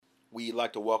We'd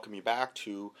like to welcome you back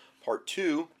to part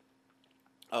 2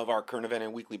 of our current event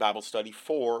and weekly Bible study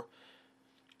for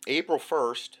April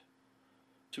 1st,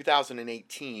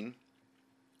 2018.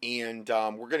 And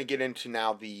we're going to get into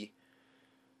now the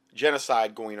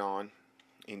genocide going on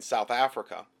in South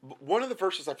Africa. One of the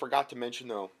verses I forgot to mention,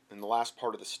 though, in the last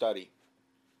part of the study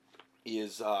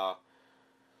is 1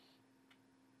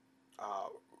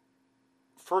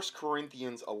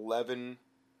 Corinthians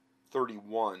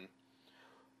 11:31.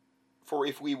 For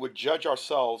if we would judge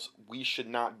ourselves, we should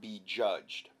not be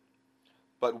judged.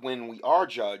 But when we are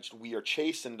judged, we are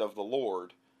chastened of the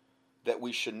Lord, that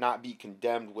we should not be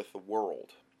condemned with the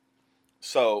world.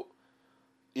 So,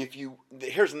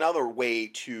 here's another way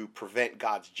to prevent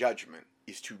God's judgment,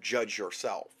 is to judge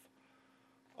yourself.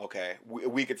 Okay,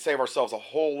 we could save ourselves a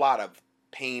whole lot of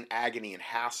pain, agony, and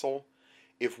hassle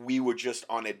if we would just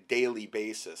on a daily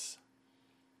basis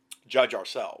judge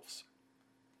ourselves.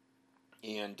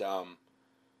 And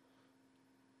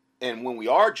when we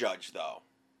are judged, though,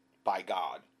 by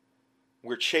God,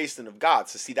 we're chastened of God.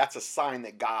 So see, that's a sign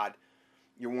that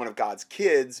you're one of God's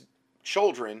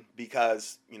children,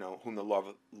 because, whom the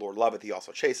Lord loveth, he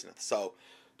also chasteneth. So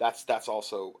that's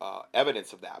also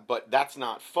evidence of that. But that's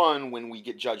not fun when we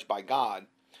get judged by God.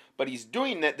 But he's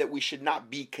doing that we should not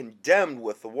be condemned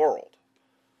with the world.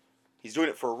 He's doing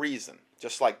it for a reason.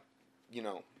 Just like,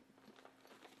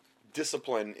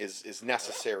 discipline is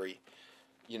necessary,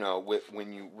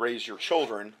 when you raise your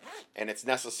children, and it's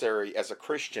necessary as a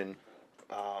Christian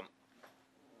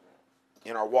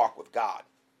in our walk with God.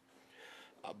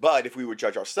 But if we would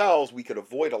judge ourselves, we could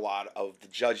avoid a lot of the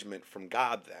judgment from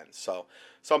God then. So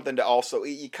something to also,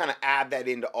 you kind of add that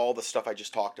into all the stuff I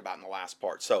just talked about in the last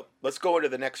part. So let's go into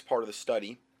the next part of the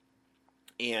study.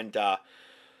 And we're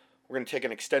going to take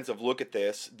an extensive look at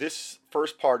this. This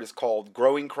first part is called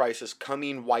Growing Crisis,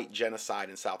 Coming White Genocide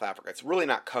in South Africa. It's really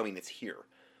not coming, it's here.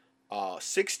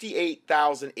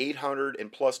 68,800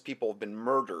 and plus people have been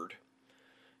murdered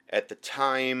at the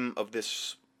time of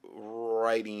this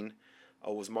writing.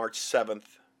 Was March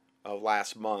 7th of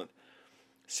last month.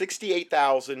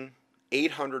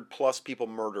 68,800 plus people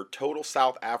murdered, total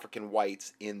South African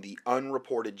whites in the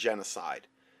unreported genocide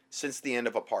since the end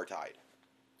of apartheid.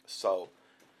 So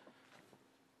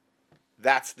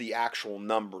that's the actual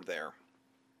number there.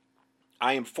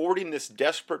 I am forwarding this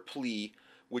desperate plea,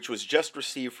 which was just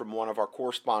received from one of our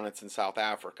correspondents in South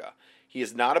Africa. He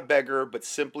is not a beggar, but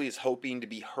simply is hoping to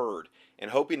be heard,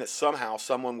 and hoping that somehow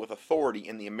someone with authority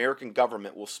in the American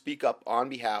government will speak up on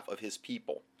behalf of his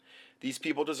people. These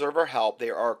people deserve our help.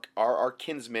 They are our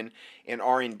kinsmen and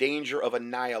are in danger of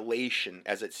annihilation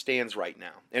as it stands right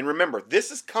now. And remember,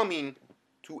 this is coming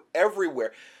to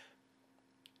everywhere.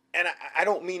 And I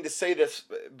don't mean to say this,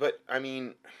 but I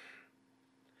mean,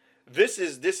 this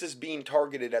is being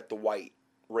targeted at the white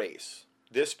race.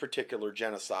 This particular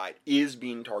genocide is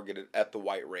being targeted at the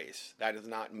white race. That is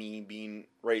not me being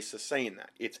racist saying that.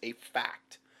 It's a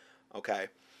fact. Okay?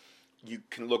 You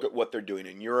can look at what they're doing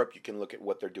in Europe. You can look at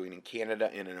what they're doing in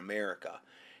Canada and in America.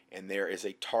 And there is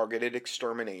a targeted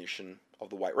extermination of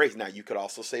the white race. Now, you could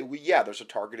also say, well, yeah, there's a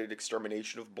targeted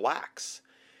extermination of blacks.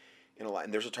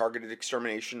 And there's a targeted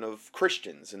extermination of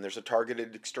Christians. And there's a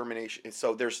targeted extermination. And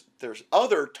so there's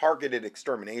other targeted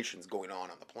exterminations going on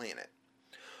the planet.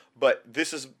 But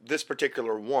this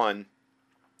particular one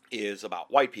is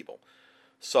about white people.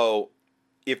 So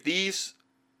if these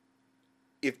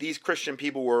Christian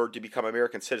people were to become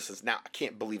American citizens, now I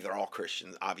can't believe they're all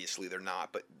Christians, obviously they're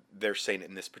not, but they're saying it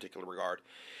in this particular regard.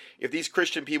 If these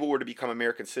Christian people were to become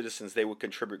American citizens, they would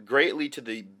contribute greatly to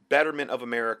the betterment of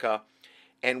America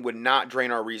and would not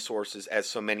drain our resources as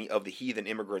so many of the heathen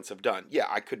immigrants have done. Yeah,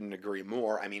 I couldn't agree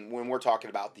more. I mean, when we're talking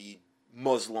about the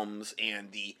Muslims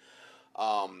and the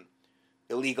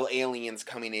illegal aliens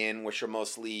coming in, which are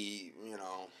mostly,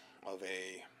 of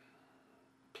a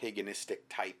paganistic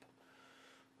type.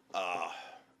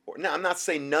 Now, I'm not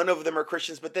saying none of them are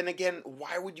Christians, but then again,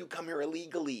 why would you come here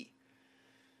illegally?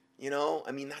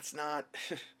 I mean, that's not.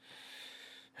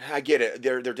 I get it.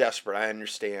 They're desperate. I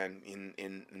understand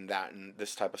in that and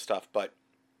this type of stuff, but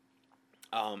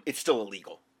it's still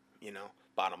illegal.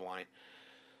 Bottom line.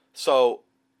 So.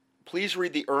 Please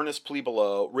read the earnest plea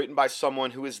below, written by someone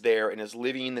who is there and is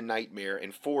living the nightmare,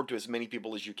 and forward to as many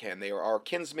people as you can. They are our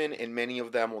kinsmen, and many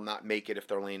of them will not make it if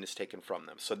their land is taken from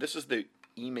them. So this is the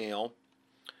email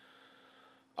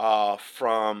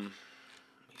from,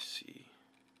 let me see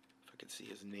if I can see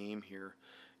his name here.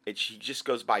 He just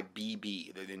goes by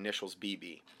BB, the initials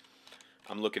BB.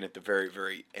 I'm looking at the very,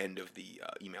 very end of the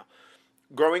email.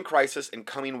 Growing Crisis and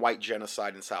Coming White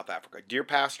Genocide in South Africa. Dear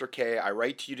Pastor K, I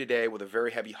write to you today with a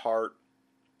very heavy heart,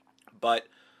 but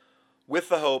with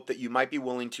the hope that you might be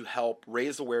willing to help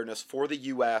raise awareness for the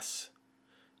U.S.,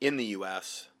 in the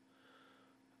U.S.,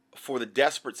 for the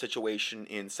desperate situation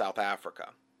in South Africa.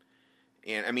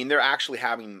 And I mean, they're actually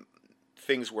having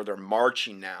things where they're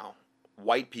marching now.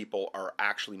 White people are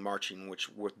actually marching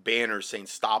with banners saying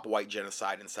 "Stop White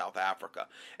Genocide" in South Africa.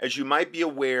 As you might be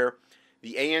aware,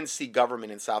 the ANC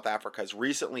government in South Africa has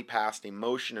recently passed a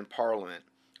motion in Parliament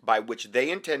by which they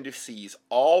intend to seize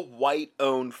all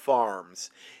white-owned farms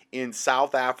in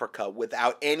South Africa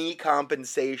without any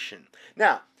compensation.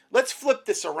 Now, let's flip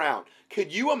this around.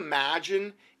 Could you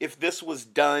imagine if this was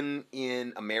done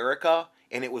in America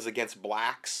and it was against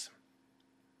blacks?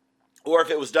 Or if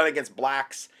it was done against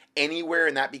blacks anywhere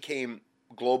and that became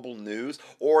global news?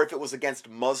 Or if it was against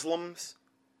Muslims?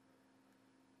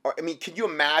 Or, I mean, can you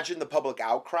imagine the public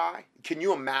outcry? Can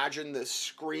you imagine the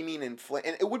screaming and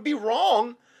it would be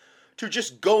wrong to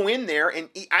just go in there and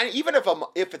even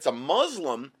if it's a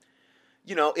Muslim,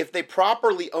 you know, if they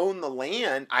properly own the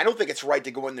land, I don't think it's right to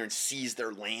go in there and seize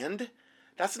their land.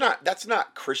 That's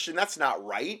not Christian. That's not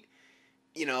right.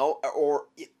 You know,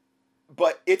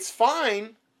 but it's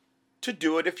fine to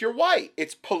do it if you're white.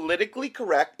 It's politically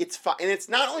correct. It's fine. And it's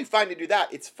not only fine to do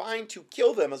that, it's fine to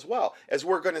kill them as well, as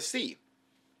we're going to see.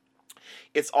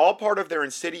 It's all part of their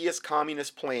insidious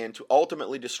communist plan to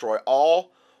ultimately destroy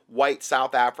all white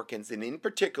South Africans, and in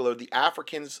particular the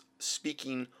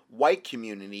Afrikaans-speaking white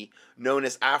community known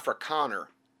as Afrikaner.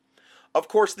 Of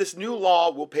course, this new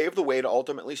law will pave the way to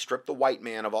ultimately strip the white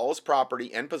man of all his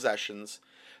property and possessions.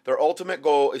 Their ultimate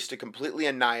goal is to completely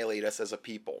annihilate us as a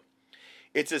people.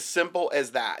 It's as simple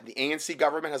as that. The ANC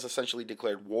government has essentially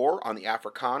declared war on the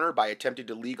Afrikaner by attempting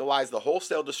to legalize the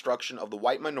wholesale destruction of the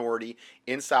white minority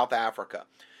in South Africa.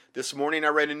 This morning I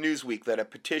read in Newsweek that a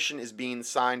petition is being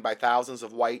signed by thousands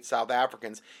of white South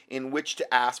Africans in which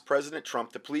to ask President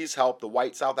Trump to please help the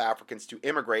white South Africans to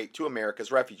immigrate to America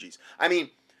as refugees. I mean,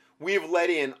 we have let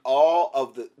in all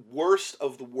of the worst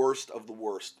of the worst of the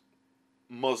worst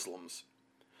Muslims.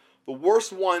 The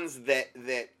worst ones that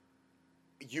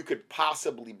you could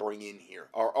possibly bring in here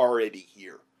are already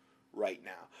here right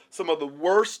now. Some of the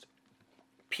worst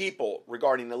people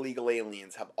regarding illegal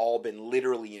aliens have all been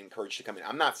literally encouraged to come in.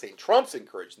 I'm not saying Trump's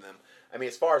encouraged them. I mean,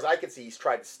 as far as I can see, he's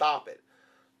tried to stop it,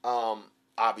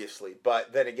 obviously.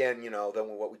 But then again, you know, then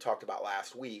what we talked about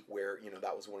last week, where, you know,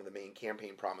 that was one of the main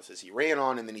campaign promises he ran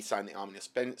on, and then he signed the omnibus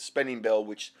spending bill,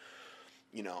 which,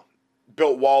 you know,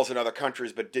 built walls in other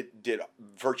countries, but did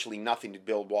virtually nothing to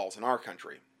build walls in our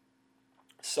country.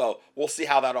 So we'll see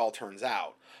how that all turns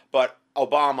out. But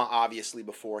Obama, obviously,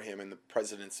 before him, and the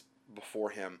presidents before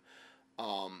him,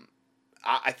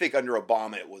 I think under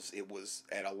Obama it was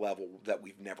at a level that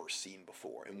we've never seen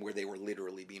before, and where they were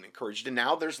literally being encouraged. And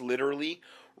now there's literally,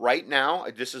 right now,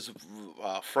 this is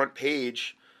front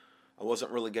page. I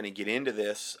wasn't really going to get into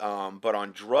this, but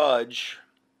on Drudge,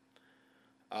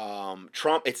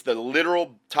 Trump, it's the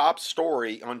literal top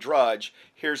story on Drudge.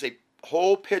 Here's a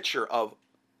whole picture of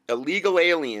illegal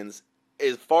aliens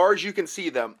as far as you can see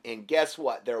them, and guess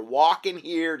what? They're walking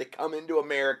here to come into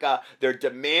America. They're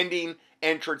demanding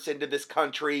entrance into this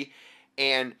country,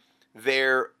 and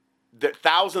the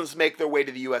thousands make their way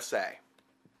to the USA.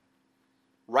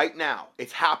 Right now,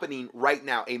 it's happening right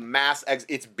now. A mass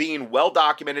it's being well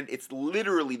documented. It's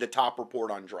literally the top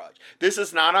report on Drudge. This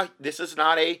is not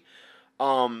a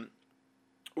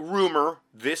rumor.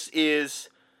 This is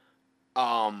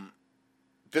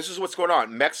what's going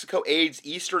on. Mexico aids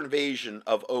Eastern invasion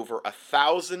of over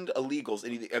 1,000 illegals.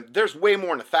 And there's way more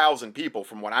than 1,000 people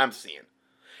from what I'm seeing.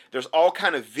 There's all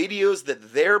kind of videos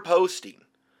that they're posting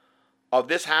of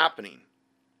this happening.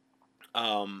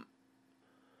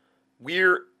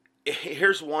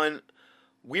 Here's one.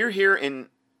 We're here in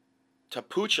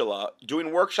Tapachula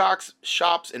doing workshops,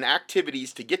 shops, and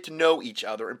activities to get to know each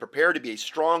other and prepare to be a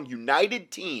strong,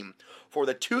 united team for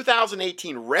the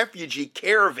 2018 refugee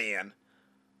caravan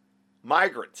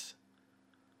migrants.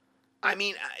 I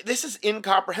mean, this is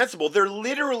incomprehensible. They're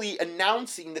literally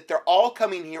announcing that they're all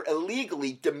coming here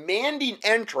illegally, demanding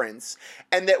entrance,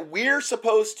 and that we're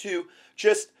supposed to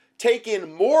just take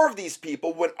in more of these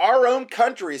people when our own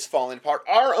country is falling apart,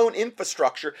 our own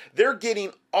infrastructure. They're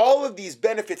getting all of these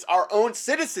benefits our own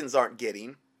citizens aren't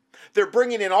getting. They're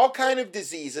bringing in all kind of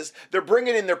diseases. They're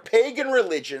bringing in their pagan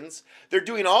religions. They're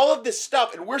doing all of this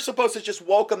stuff, and we're supposed to just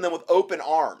welcome them with open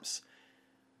arms.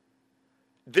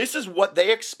 This is what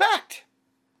they expect.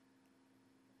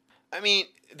 I mean,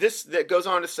 that goes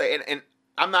on to say, and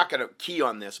I'm not going to key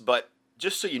on this, but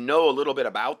just so you know a little bit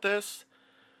about this,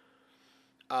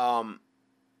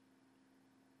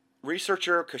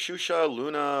 researcher Kashusha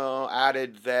Luna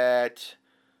added that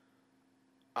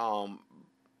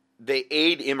they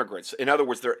aid immigrants. In other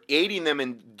words, they're aiding them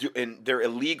in their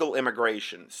illegal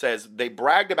immigration. Says they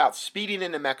bragged about speeding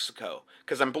into Mexico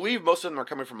because I believe most of them are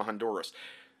coming from Honduras.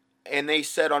 And they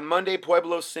said on Monday,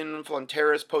 Pueblo Sin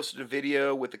Fronteras posted a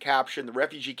video with the caption, "The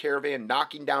refugee caravan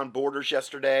knocking down borders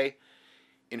yesterday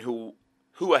in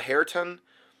Huaherton.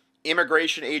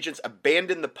 Immigration agents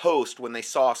abandoned the post when they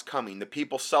saw us coming. The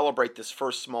people celebrate this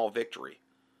first small victory.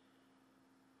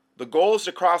 The goal is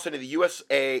to cross into the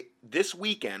USA this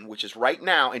weekend, which is right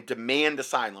now, and demand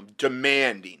asylum."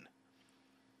 Demanding.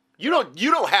 You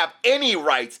don't have any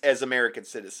rights as American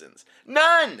citizens.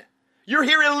 None. You're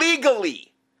here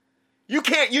illegally. You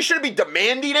shouldn't be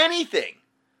demanding anything.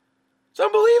 It's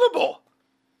unbelievable.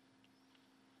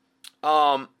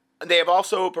 They have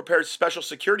also prepared special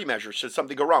security measures should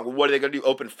something go wrong. Well, what are they going to do?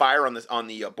 Open fire on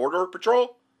the border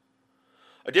patrol?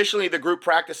 Additionally, the group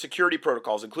practiced security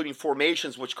protocols, including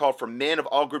formations which called for men of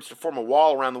all groups to form a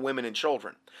wall around the women and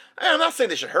children. I'm not saying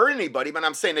they should hurt anybody, but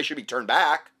I'm saying they should be turned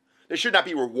back. They should not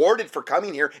be rewarded for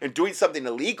coming here and doing something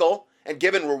illegal and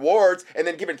given rewards and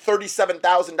then given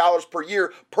 $37,000 per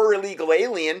year per illegal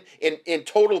alien in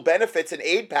total benefits and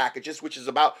aid packages, which is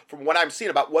about, from what I'm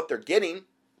seeing, about what they're getting.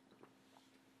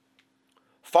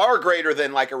 Far greater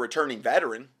than like a returning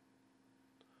veteran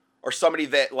or somebody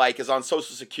that like is on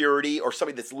Social Security or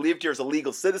somebody that's lived here as a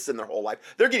legal citizen their whole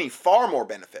life. They're getting far more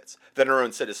benefits than their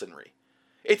own citizenry.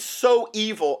 It's so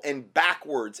evil and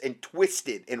backwards and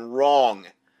twisted and wrong.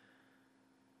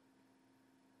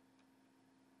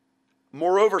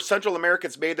 Moreover, Central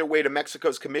Americans made their way to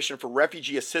Mexico's Commission for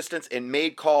Refugee Assistance and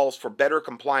made calls for better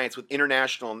compliance with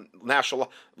international and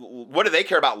national. What do they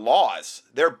care about laws?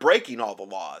 They're breaking all the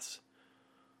laws.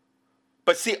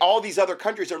 But see, all these other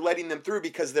countries are letting them through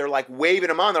because they're like waving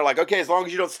them on. They're like, okay, as long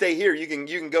as you don't stay here, you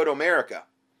can go to America.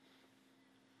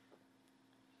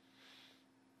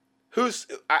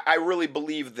 I really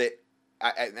believe that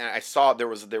I saw there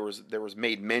was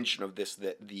made mention of this,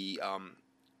 that the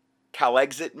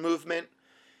CalExit movement,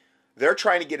 they're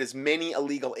trying to get as many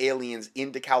illegal aliens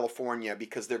into California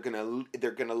because they're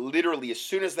gonna literally, as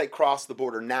soon as they cross the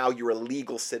border, now you're a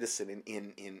legal citizen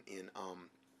in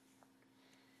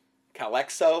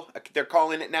Calexo, they're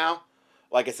calling it now.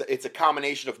 Like it's a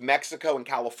combination of Mexico and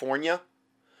California.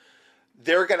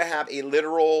 They're going to have a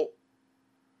literal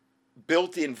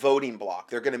built-in voting block.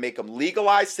 They're going to make them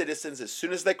legalized citizens as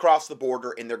soon as they cross the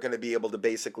border, and they're going to be able to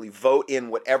basically vote in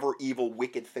whatever evil,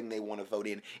 wicked thing they want to vote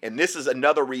in. And this is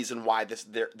another reason why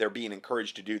they're being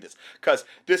encouraged to do this. Because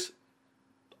this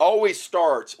always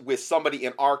starts with somebody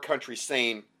in our country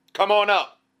saying, "Come on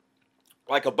up."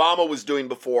 Like Obama was doing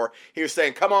before. He was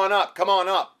saying, come on up, come on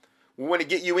up. We want to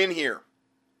get you in here.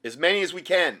 As many as we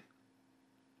can.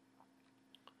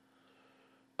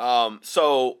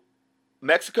 So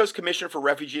Mexico's Commission for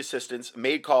Refugee Assistance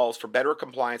made calls for better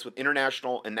compliance with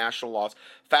international and national laws,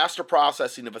 faster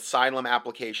processing of asylum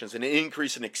applications, and an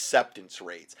increase in acceptance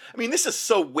rates. I mean, this is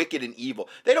so wicked and evil.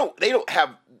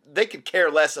 They could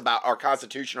care less about our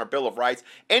Constitution, our Bill of Rights,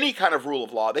 any kind of rule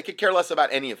of law. They could care less about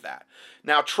any of that.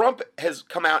 Now, Trump has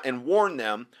come out and warned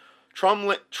them.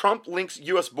 Trump links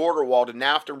U.S. border wall to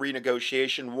NAFTA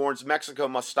renegotiation, warns Mexico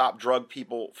must stop drug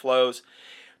people flows.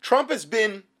 Trump has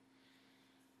been...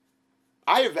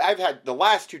 I've had the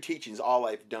last two teachings. All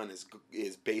I've done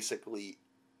is basically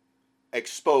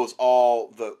expose all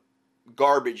the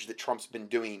garbage that Trump's been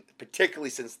doing,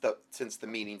 particularly since the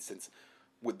meeting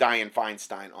with Dianne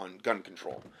Feinstein on gun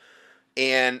control.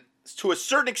 And to a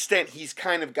certain extent, he's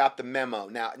kind of got the memo.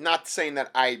 Now, not saying that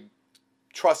I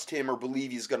trust him or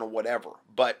believe he's going to whatever,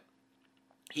 but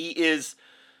he is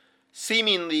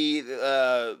seemingly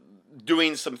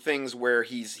doing some things where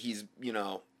he's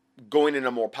going in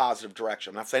a more positive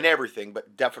direction. I'm not saying everything,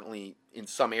 but definitely in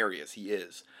some areas he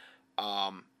is.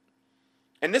 And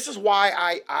this is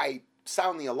why I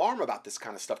sound the alarm about this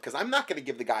kind of stuff, because I'm not going to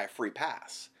give the guy a free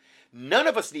pass. None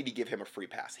of us need to give him a free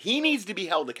pass. He needs to be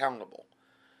held accountable.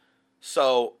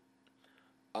 So,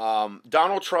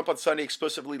 Donald Trump on Sunday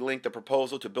explicitly linked the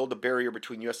proposal to build a barrier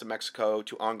between U.S. and Mexico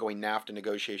to ongoing NAFTA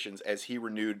negotiations as he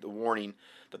renewed the warning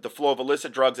that the flow of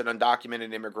illicit drugs and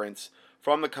undocumented immigrants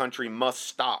from the country must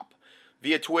stop.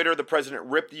 Via Twitter, the president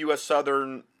ripped the U.S.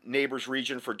 southern neighbors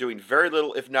region for doing very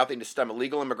little, if nothing, to stem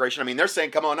illegal immigration. I mean, they're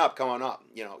saying, come on up.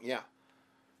 Yeah.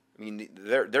 I mean,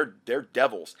 they're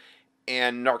devils.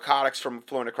 And narcotics from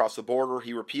flowing across the border.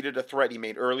 He repeated a threat he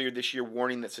made earlier this year,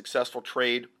 warning that successful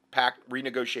trade pact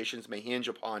renegotiations may hinge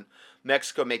upon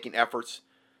Mexico making efforts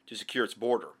to secure its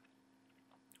border.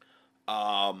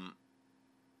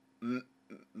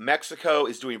 Mexico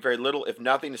is doing very little, if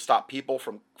nothing, to stop people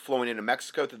from flowing into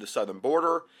Mexico through the southern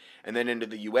border and then into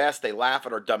the U.S. They laugh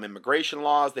at our dumb immigration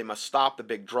laws. They must stop the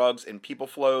big drugs and people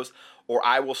flows, or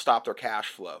I will stop their cash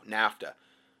flow. NAFTA.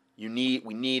 We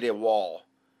need a wall.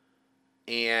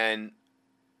 And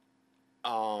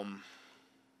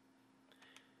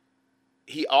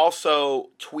he also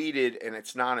tweeted, and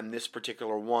it's not in this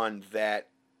particular one, that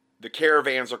the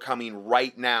caravans are coming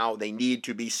right now. They need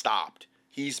to be stopped.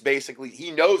 He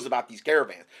knows about these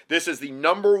caravans. This is the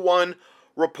number one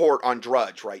report on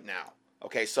Drudge right now.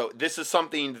 Okay, so this is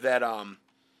something that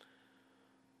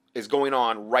is going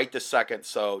on right this second.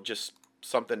 So just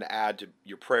something to add to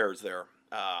your prayers there.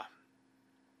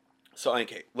 So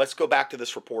okay, let's go back to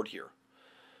this report here.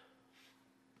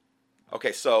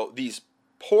 Okay, so these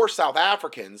poor South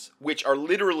Africans, which are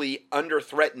literally under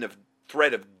threat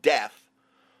of death,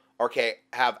 okay,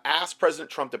 have asked President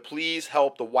Trump to please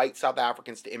help the white South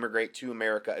Africans to immigrate to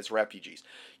America as refugees.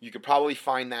 You could probably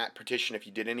find that petition if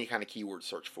you did any kind of keyword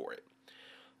search for it.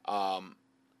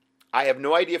 I have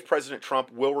no idea if President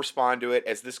Trump will respond to it,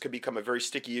 as this could become a very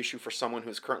sticky issue for someone who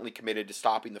is currently committed to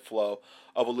stopping the flow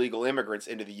of illegal immigrants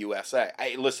into the USA.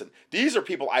 Listen, these are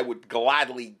people I would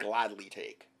gladly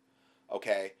take.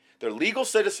 Okay? They're legal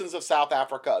citizens of South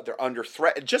Africa. They're under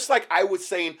threat. Just like I was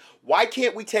saying, why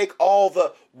can't we take all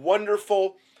the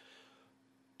wonderful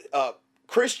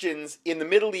Christians in the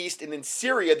Middle East and in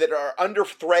Syria that are under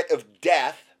threat of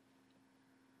death?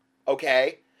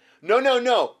 Okay?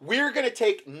 No. We're going to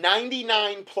take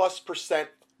 99+%,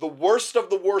 the worst of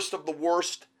the worst of the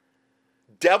worst,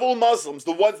 devil Muslims,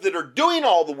 the ones that are doing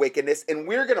all the wickedness, and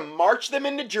we're going to march them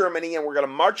into Germany, and we're going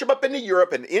to march them up into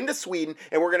Europe and into Sweden,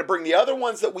 and we're going to bring the other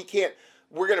ones that we can't,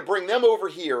 we're going to bring them over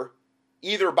here,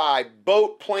 either by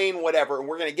boat, plane, whatever, and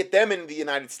we're going to get them into the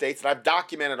United States, and I've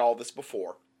documented all this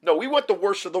before. No, we want the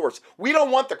worst of the worst. We don't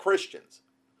want the Christians.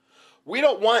 We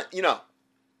don't want,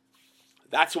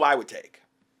 that's who I would take.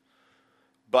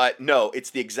 But no, it's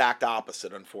the exact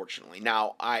opposite, unfortunately.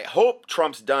 Now, I hope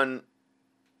Trump's done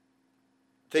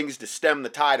things to stem the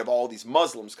tide of all these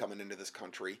Muslims coming into this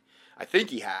country. I think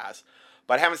he has,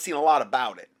 but I haven't seen a lot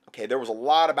about it. Okay, there was a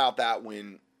lot about that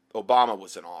when Obama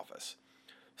was in office.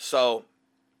 So,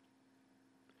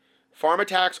 farm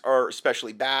attacks are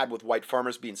especially bad, with white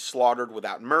farmers being slaughtered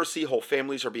without mercy. Whole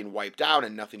families are being wiped out,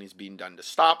 and nothing is being done to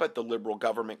stop it. The liberal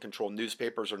government-controlled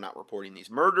newspapers are not reporting these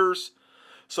murders.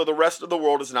 So the rest of the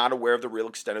world is not aware of the real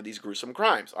extent of these gruesome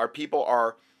crimes. Our people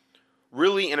are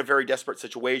really in a very desperate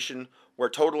situation where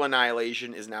total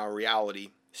annihilation is now a reality,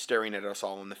 staring at us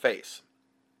all in the face.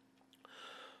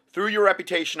 Through your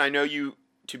reputation, I know you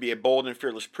to be a bold and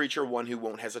fearless preacher, one who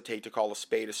won't hesitate to call a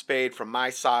spade a spade. From my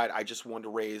side, I just want to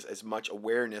raise as much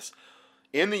awareness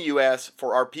in the U.S.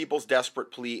 for our people's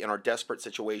desperate plea and our desperate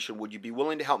situation. Would you be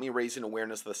willing to help me raise an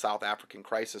awareness of the South African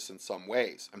crisis in some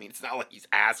ways? I mean, it's not like he's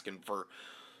asking for,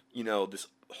 this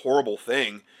horrible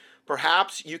thing.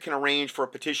 Perhaps you can arrange for a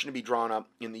petition to be drawn up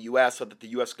in the U.S. so that the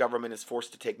U.S. government is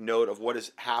forced to take note of what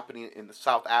is happening in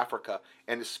South Africa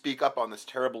and to speak up on this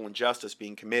terrible injustice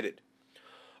being committed.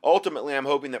 Ultimately, I'm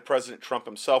hoping that President Trump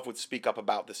himself would speak up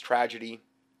about this tragedy.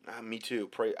 Me too.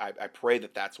 I pray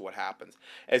that that's what happens.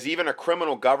 As even a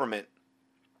criminal government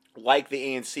like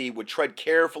the ANC would tread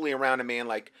carefully around a man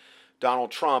like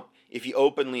Donald Trump if he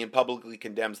openly and publicly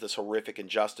condemns this horrific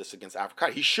injustice against Africa.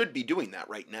 He should be doing that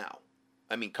right now.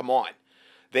 I mean, come on.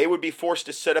 They would be forced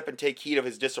to sit up and take heed of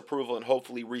his disapproval and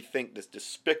hopefully rethink this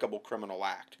despicable criminal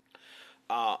act.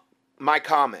 My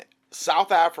comment,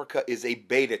 South Africa is a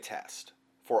beta test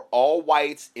for all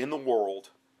whites in the world,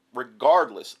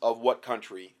 regardless of what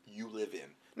country you live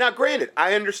in. Now, granted,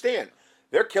 I understand.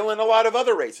 They're killing a lot of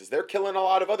other races. They're killing a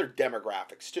lot of other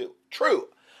demographics too. True.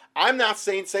 I'm not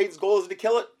saying Satan's goal is to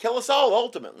kill us all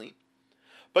ultimately.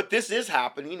 But this is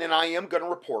happening, and I am going to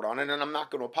report on it, and I'm not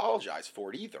going to apologize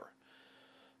for it either.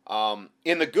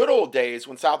 In the good old days,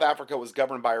 when South Africa was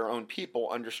governed by our own people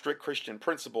under strict Christian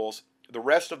principles, the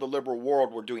rest of the liberal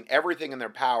world were doing everything in their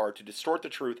power to distort the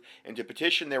truth and to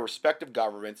petition their respective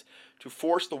governments to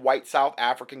force the white South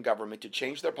African government to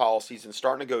change their policies and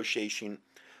start negotiating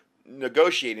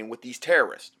with these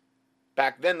terrorists.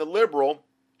 Back then, the liberal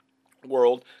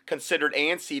world considered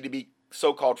ANC to be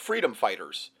so-called freedom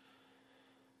fighters,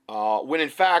 when in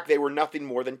fact they were nothing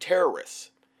more than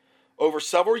terrorists. Over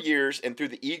several years and through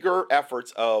the eager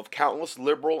efforts of countless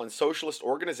liberal and socialist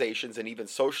organizations and even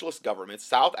socialist governments,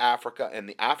 South Africa and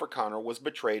the Afrikaner was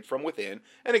betrayed from within,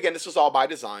 and again, this was all by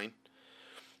design.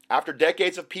 After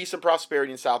decades of peace and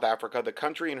prosperity in South Africa, the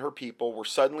country and her people were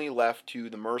suddenly left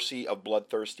to the mercy of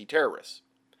bloodthirsty terrorists.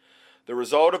 The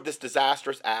result of this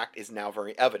disastrous act is now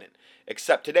very evident.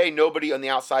 Except today, nobody on the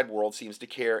outside world seems to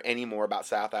care any more about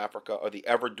South Africa or the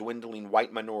ever-dwindling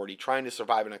white minority trying to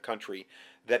survive in a country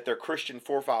that their Christian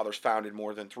forefathers founded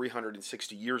more than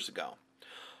 360 years ago.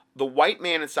 The white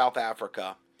man in South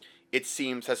Africa, it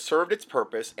seems, has served its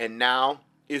purpose and now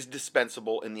is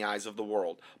dispensable in the eyes of the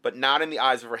world, but not in the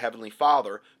eyes of our Heavenly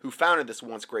Father, who founded this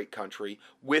once great country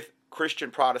with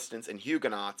Christian Protestants and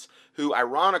Huguenots, who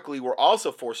ironically were also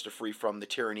forced to flee from the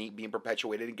tyranny being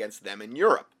perpetuated against them in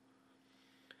Europe.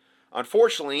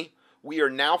 Unfortunately, we are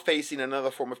now facing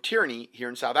another form of tyranny here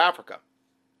in South Africa.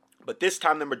 But this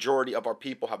time the majority of our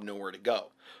people have nowhere to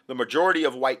go. The majority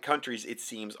of white countries, it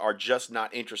seems, are just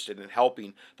not interested in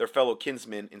helping their fellow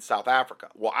kinsmen in South Africa.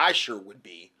 Well, I sure would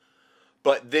be.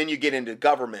 But then you get into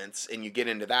governments and you get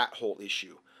into that whole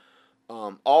issue.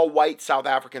 All white South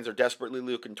Africans are desperately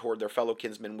looking toward their fellow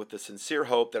kinsmen with the sincere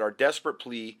hope that our desperate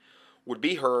plea would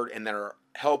be heard and that our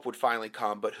help would finally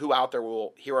come. But who out there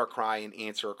will hear our cry and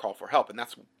answer our call for help? And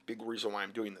that's a big reason why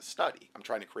I'm doing this study. I'm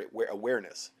trying to create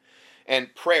awareness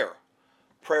and prayer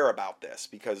about this,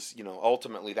 because,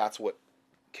 ultimately that's what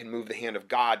can move the hand of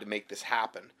God to make this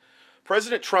happen.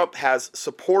 President Trump has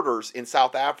supporters in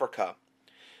South Africa,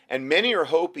 and many are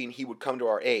hoping he would come to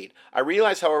our aid. I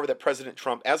realize, however, that President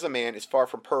Trump, as a man, is far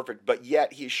from perfect, but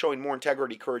yet he is showing more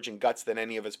integrity, courage, and guts than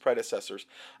any of his predecessors.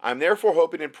 I'm therefore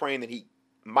hoping and praying that he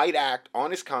might act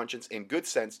on his conscience and good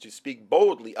sense to speak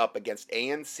boldly up against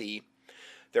ANC,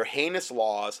 their heinous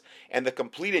laws, and the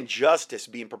complete injustice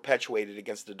being perpetuated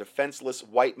against the defenseless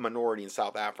white minority in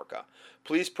South Africa.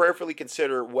 Please prayerfully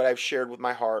consider what I've shared with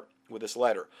my heart with this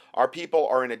letter. Our people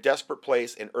are in a desperate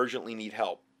place and urgently need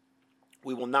help.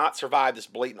 We will not survive this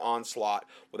blatant onslaught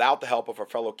without the help of our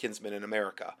fellow kinsmen in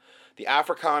America. The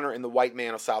Afrikaner and the white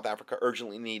man of South Africa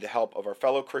urgently need the help of our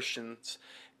fellow Christians,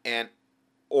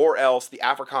 or else the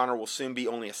Afrikaner will soon be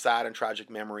only a sad and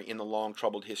tragic memory in the long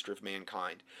troubled history of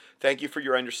mankind. Thank you for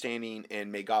your understanding,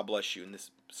 and may God bless you. And this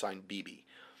signed BB.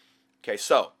 Okay,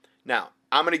 so now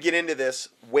I'm going to get into this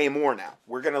way more now.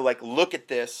 We're going to look at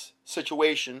this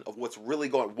situation of what's really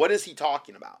going on. What is he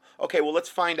talking about? Okay, well, let's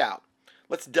find out.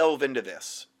 Let's delve into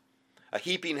this. A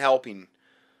heaping helping.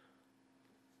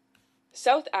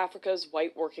 South Africa's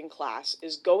white working class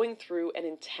is going through an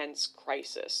intense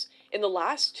crisis. In the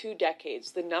last 2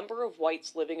 decades, the number of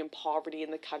whites living in poverty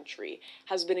in the country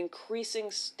has been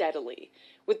increasing steadily.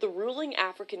 With the ruling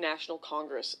African National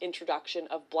Congress introduction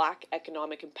of black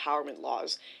economic empowerment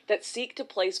laws that seek to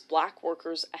place black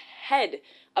workers ahead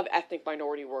of ethnic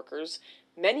minority workers,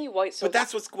 many white... But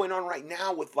that's what's going on right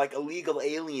now with illegal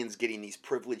aliens getting these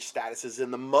privileged statuses,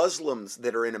 and the Muslims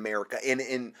that are in America and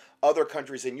in other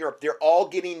countries in Europe. They're all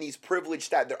getting these privileged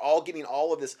status. They're all getting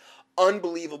all of this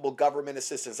unbelievable government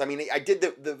assistance. I mean, I did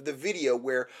the video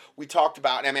where we talked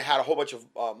about, I had a whole bunch of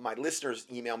my listeners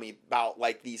email me about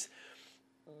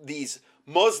these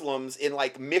Muslims in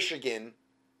Michigan,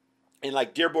 in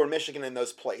Dearborn, Michigan, and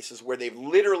those places where they've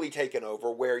literally taken over,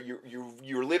 where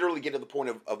you literally get to the point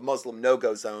of Muslim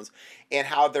no-go zones, and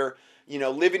how they're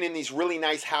living in these really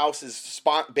nice houses,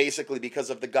 basically because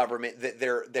of the government. That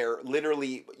they're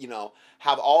literally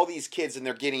have all these kids, and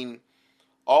they're getting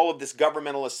all of this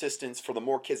governmental assistance for the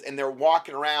more kids, and they're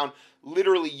walking around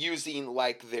literally using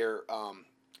their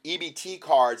EBT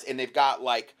cards, and they've got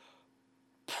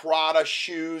Prada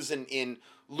shoes and in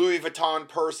Louis Vuitton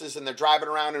purses, and they're driving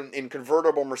around in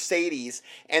convertible Mercedes,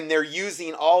 and they're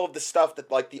using all of the stuff that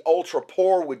the ultra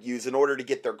poor would use in order to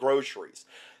get their groceries.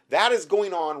 That is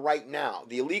going on right now.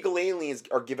 The illegal aliens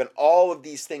are given all of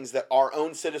these things that our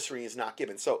own citizenry is not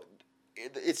given. So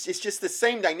it's just the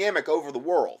same dynamic over the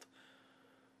world.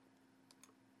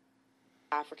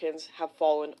 Africans have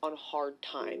fallen on hard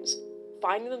times,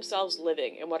 finding themselves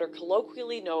living in what are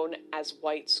colloquially known as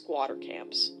white squatter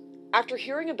camps. After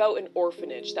hearing about an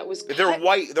orphanage that was they're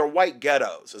white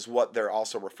ghettos is what they're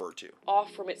also referred to,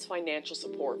 off from its financial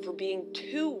support for being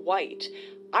too white,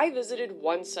 I visited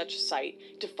one such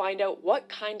site to find out what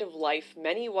kind of life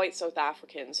many white South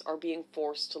Africans are being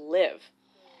forced to live.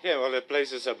 Yeah, well, the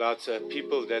place is about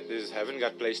people that haven't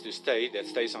got place to stay, that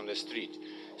stays on the street.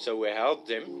 So we help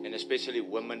them, and especially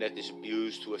women that is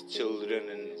abused with children,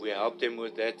 and we help them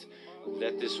with that.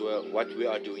 That is what we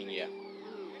are doing here.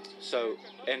 So,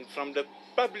 and from the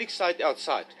public side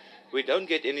outside, we don't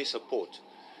get any support.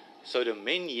 So the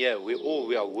men here,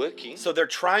 we are working. So they're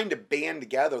trying to band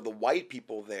together, the white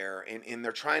people there, and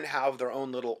they're trying to have their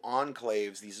own little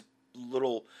enclaves, these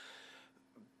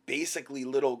basically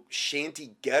little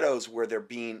shanty ghettos where they're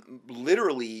being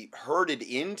literally herded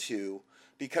into,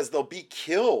 because they'll be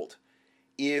killed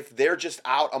if they're just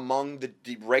out among the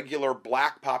regular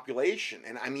black population.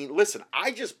 And I mean, listen,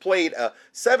 I just played a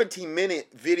 17-minute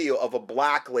video of a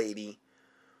black lady,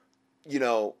 you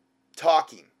know,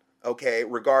 talking, okay,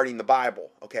 regarding the Bible,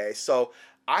 okay? So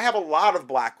I have a lot of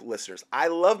black listeners. I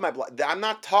love my black. I'm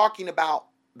not talking about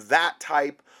that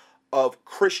type of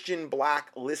Christian black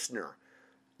listener.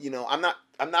 You know, I'm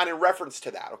not in reference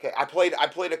to that, okay? I played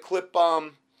a clip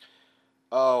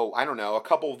I don't know, a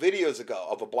couple videos ago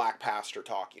of a black pastor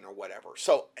talking or whatever.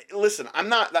 So, listen,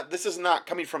 this is not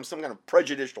coming from some kind of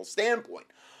prejudicial standpoint.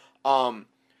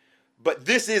 But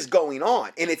this is going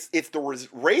on, and it's the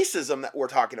racism that we're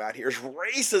talking about here. Is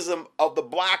racism of the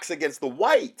blacks against the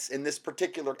whites in this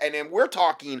particular, and we're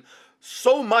talking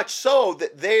so much so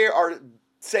that they are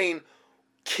saying,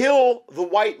 kill the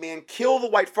white man, kill the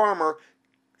white farmer,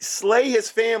 slay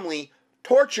his family,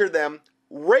 torture them,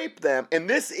 rape them, and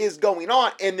this is going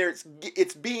on, and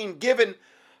it's being given.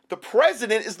 The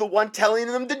president is the one telling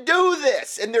them to do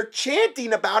this, and they're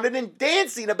chanting about it and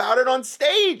dancing about it on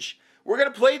stage. We're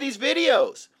going to play these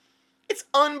videos. It's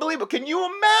unbelievable. Can you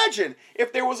imagine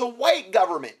if there was a white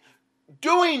government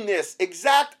doing this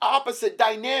exact opposite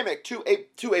dynamic to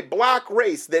a black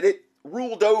race that it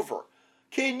ruled over?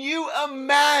 Can you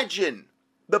imagine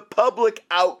the public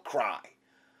outcry?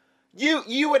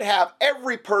 You would have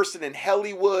every person in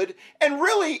Hollywood, and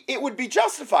really it would be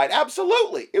justified.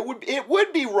 Absolutely. It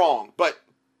would be wrong, but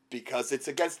because it's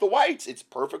against the whites, it's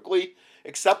perfectly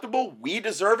acceptable. We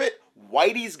deserve it.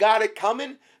 Whitey's got it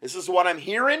coming. This is what I'm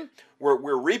hearing.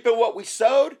 We're reaping what we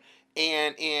sowed,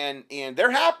 and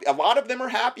they're happy. A lot of them are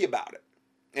happy about it,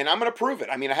 and I'm going to prove it.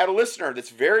 I mean, I had a listener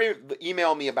that's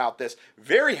emailed me about this,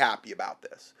 very happy about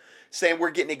this, saying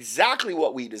we're getting exactly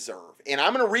what we deserve, and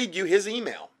I'm going to read you his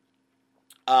email.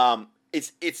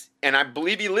 It's and I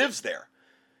believe he lives there.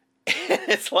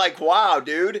 It's like, wow,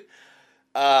 dude.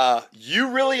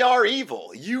 You really are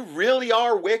evil. You really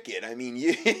are wicked. I mean,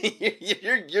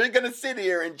 you're gonna sit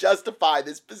here and justify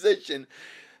this position.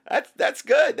 That's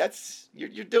good.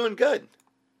 You're doing good.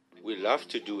 We love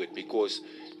to do it because,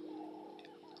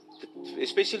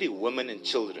 especially women and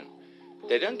children,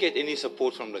 they don't get any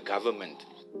support from the government.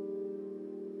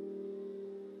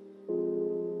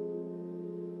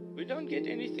 We don't get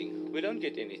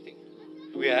anything.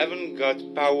 We haven't got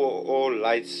power or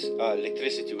lights,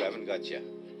 electricity. We haven't got yet.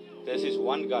 There's this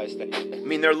one guy standing. I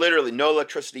mean, they're literally no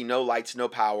electricity, no lights, no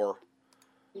power.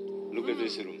 Look at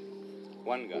this room.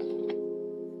 One guy.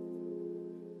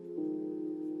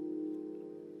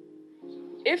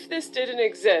 If this didn't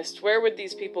exist, where would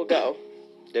these people go?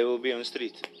 They will be on the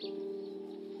street.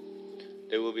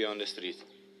 They will be on the street.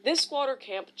 This squatter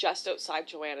camp just outside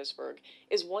Johannesburg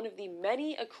is one of the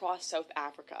many across South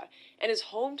Africa and is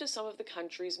home to some of the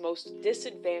country's most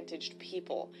disadvantaged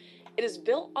people. It is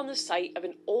built on the site of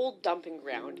an old dumping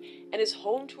ground and is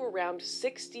home to around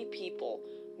 60 people,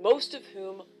 most of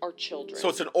whom are children. So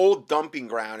it's an old dumping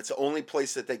ground. It's the only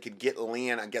place that they could get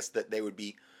land, I guess, that they would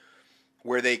be,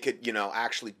 where they could,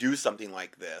 actually do something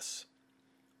like this.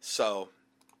 So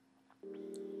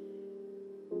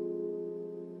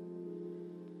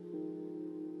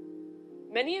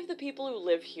many of the people who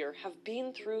live here have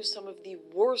been through some of the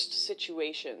worst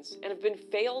situations and have been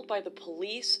failed by the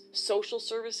police, social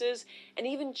services, and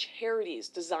even charities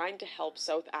designed to help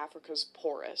South Africa's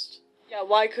poorest. Yeah,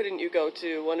 why couldn't you go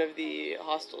to one of the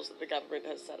hostels that the government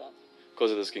has set up?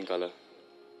 Because of the skin color.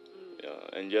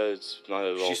 Yeah, and yeah, it's not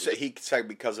at all. He said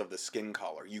because of the skin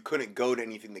color. You couldn't go to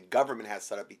anything the government has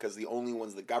set up because the only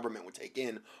ones the government would take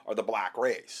in are the black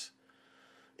race.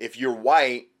 If you're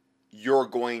white, you're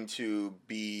going to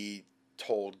be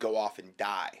told go off and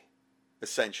die,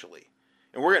 essentially.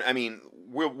 And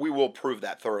we will prove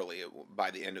that thoroughly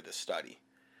by the end of this study.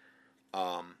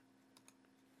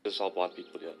 Just help white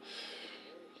people, yeah.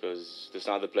 Because there's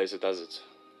no other place that does it.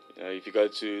 If you go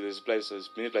to, there's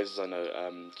many places I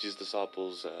know, Jesus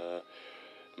Disciples,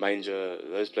 Manger,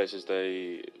 those places,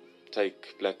 they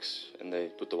take blacks and they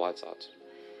put the whites out.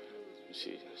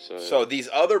 See, so these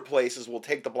other places will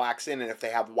take the blacks in, and if they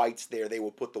have whites there, they will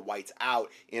put the whites out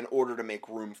in order to make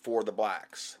room for the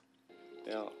blacks.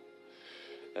 Yeah,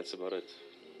 that's about it.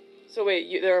 So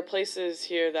wait, there are places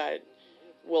here that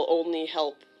will only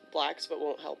help blacks but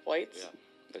won't help whites? Yeah,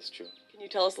 that's true. Can you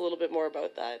tell us a little bit more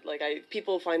about that?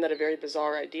 People find that a very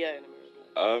bizarre idea in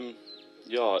America.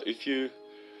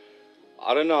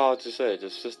 I don't know how to say it.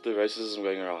 It's just the racism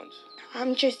going around.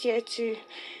 I'm just here to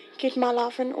get my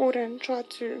life in order and try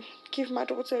to give my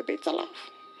daughter a better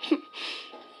life.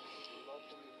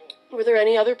 Were there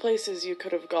any other places you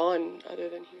could have gone other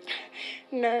than here?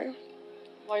 No.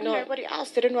 Why not? Nobody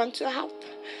else didn't want to help.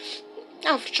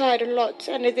 I've tried a lot,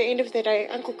 and at the end of the day,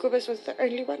 Uncle Kobus was the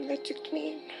only one that took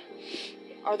me in.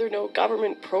 Are there no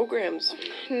government programs?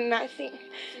 Nothing.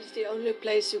 This is the only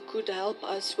place who could help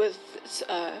us with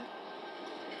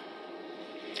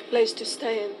place to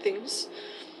stay and things.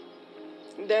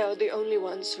 They are the only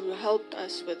ones who helped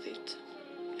us with it.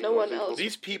 No one else.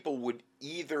 These people would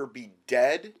either be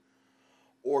dead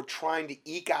or trying to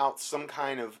eke out some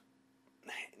kind of...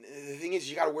 The thing is,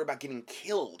 you got to worry about getting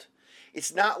killed.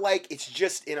 It's not like it's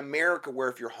just in America where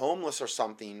if you're homeless or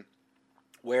something,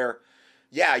 where,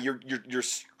 yeah,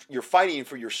 you're fighting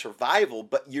for your survival,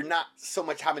 but you're not so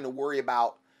much having to worry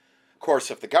about... Of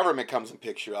course, if the government comes and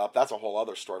picks you up, that's a whole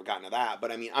other story. I've gotten to that.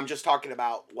 But I mean, I'm just talking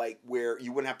about like where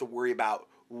you wouldn't have to worry about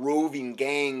roving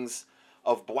gangs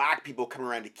of black people coming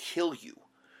around to kill you.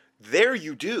 There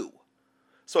you do.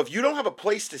 So if you don't have a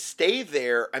place to stay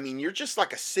there, I mean, you're just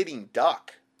like a sitting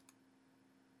duck.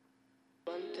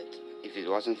 If it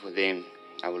wasn't for them,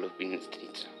 I would have been in the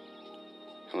streets.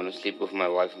 I want to sleep with my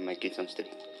wife and my kids on the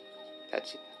street.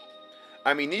 That's it.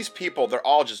 I mean, these people, they're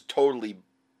all just totally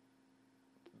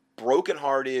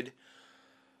brokenhearted.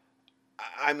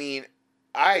 I mean,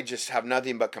 I just have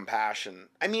nothing but compassion.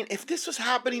 I mean, if this was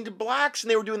happening to blacks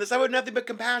and they were doing this, I would have nothing but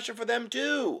compassion for them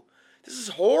too. This is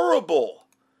horrible.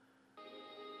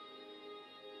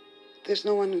 There's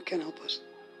no one who can help us.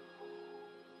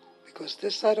 Because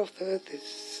this side of the earth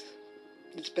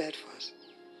it's bad for us.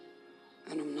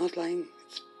 And I'm not lying,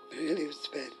 it's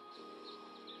bad.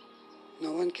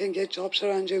 No one can get jobs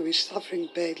around here, we're suffering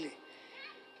badly.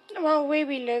 Well, where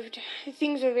we lived,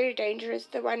 things were very dangerous.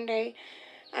 The one day,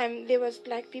 there was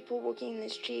black people walking in the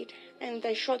street, and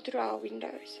they shot through our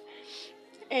windows.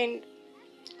 And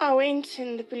I went,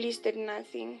 and the police did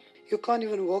nothing. You can't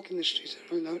even walk in the streets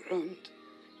around.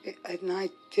 At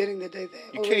night, during the day,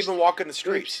 you can't even walk in the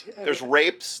streets. There's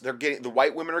rapes. The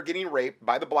white women are getting raped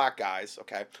by the black guys.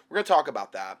 Okay, we're gonna talk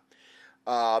about that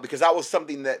because that was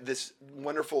something that this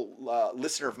wonderful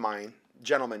listener of mine,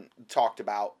 gentleman, talked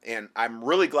about, and I'm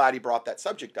really glad he brought that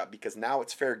subject up because now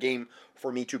it's fair game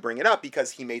for me to bring it up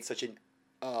because he made such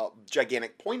a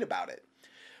gigantic point about it.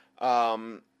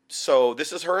 So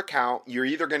this is her account. You're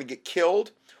either going to get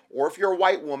killed, or if you're a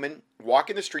white woman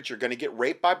walking the streets, you're going to get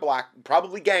raped by black,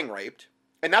 probably gang raped,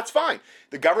 and that's fine.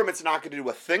 The government's not going to do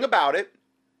a thing about it.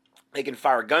 They can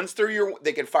fire guns through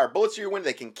they can fire bullets through your window,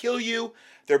 they can kill you.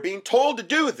 They're being told to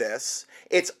do this.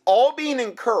 It's all being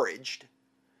encouraged,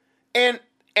 and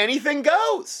anything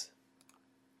goes.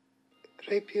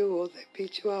 Rape you or they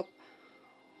beat you up.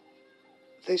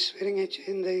 They're swearing at you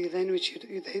in the language.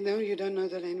 They know you don't know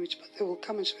the language, but they will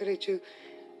come and swear at you,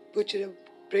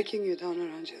 breaking you down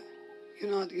around you.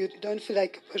 You don't feel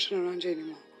like a person around you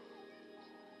anymore.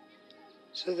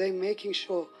 So they're making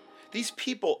sure. These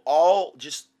people all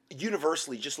just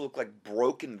universally just look like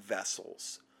broken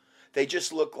vessels. They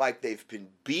just look like they've been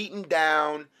beaten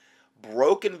down,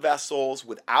 broken vessels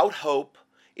without hope.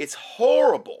 It's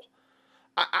horrible.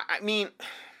 I mean,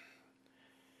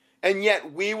 and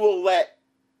yet we will let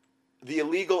the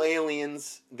illegal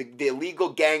aliens, the illegal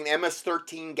gang,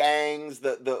 MS-13 gangs,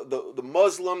 the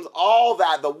Muslims, all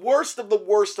that, the worst of the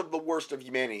worst of the worst of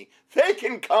humanity, they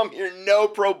can come here no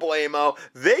problemo.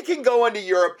 They can go into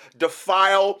Europe,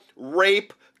 defile,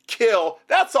 rape, kill.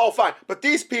 That's all fine. But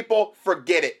these people,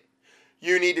 forget it.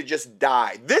 You need to just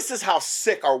die. This is how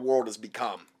sick our world has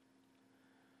become.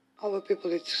 Our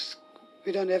people,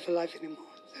 we don't have a life anymore.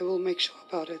 They will make sure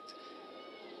about it.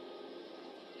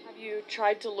 Have you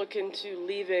tried to look into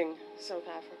leaving South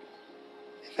Africa?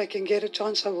 If I can get a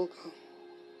chance, I will go.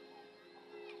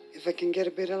 If I can get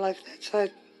a better life that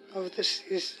side of the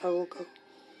seas, I will go.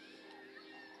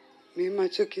 Me and my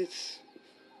two kids,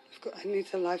 I need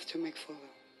a life to make for them.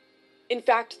 In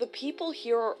fact, the people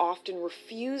here are often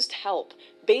refused help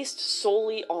based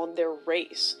solely on their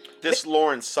race. This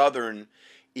Lauren Southern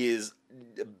is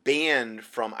banned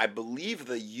from, I believe,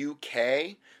 the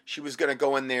UK. She was going to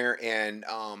go in there and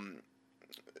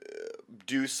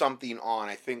do something on,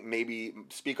 I think maybe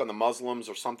speak on the Muslims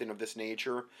or something of this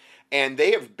nature. And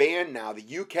they have banned now,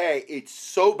 the UK, it's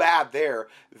so bad there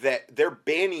that they're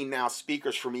banning now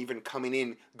speakers from even coming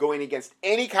in, going against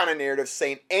any kind of narrative,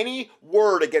 saying any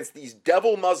word against these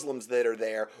devil Muslims that are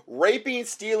there, raping,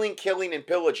 stealing, killing, and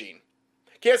pillaging.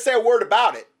 Can't say a word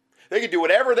about it. They can do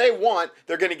whatever they want.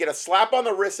 They're going to get a slap on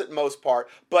the wrist at most part.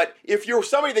 But if you're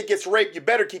somebody that gets raped, you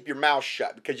better keep your mouth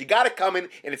shut because you got to come in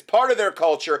and it's part of their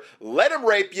culture. Let them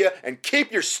rape you and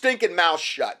keep your stinking mouth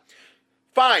shut.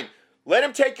 Fine. Let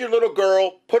them take your little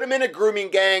girl, put them in a grooming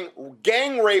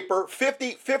gang rape her,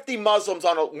 50 Muslims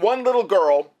on one little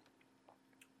girl.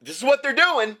 This is what they're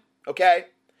doing, okay?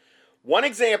 One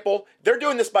example, they're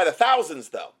doing this by the thousands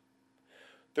though.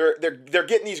 They're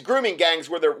getting these grooming gangs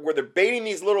where they're baiting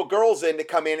these little girls in to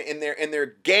come in, and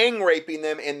they're gang raping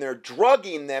them, and they're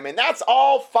drugging them, and that's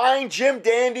all fine, Jim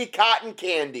Dandy, cotton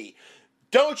candy.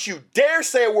 Don't you dare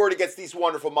say a word against these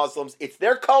wonderful Muslims. It's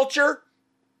their culture.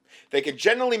 They can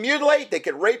generally mutilate, they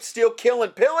can rape, steal, kill,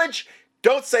 and pillage.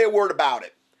 Don't say a word about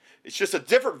it. It's just a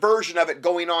different version of it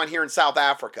going on here in South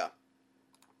Africa.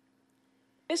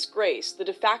 Miss Grace, the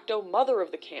de facto mother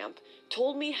of the camp,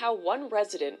 told me how one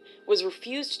resident was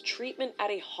refused treatment at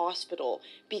a hospital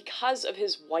because of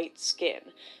his white skin,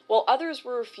 while others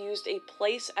were refused a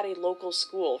place at a local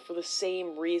school for the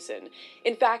same reason.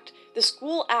 In fact, the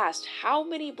school asked how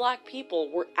many black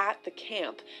people were at the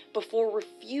camp before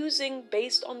refusing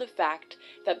based on the fact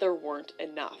that there weren't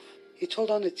enough. He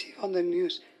told on the TV, on the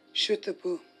news, shoot the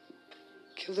Boer,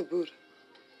 kill the Boer.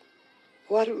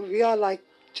 What we are like,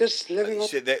 just living.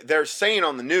 They're saying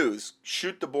on the news,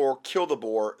 shoot the Boer, kill the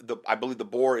Boer. I believe the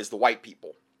Boer is the white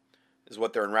people, is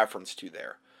what they're in reference to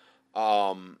there.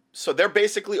 So they're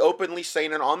basically openly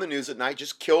saying it on the news at night,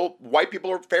 just kill white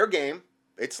people are fair game.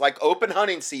 It's like open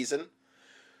hunting season.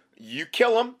 You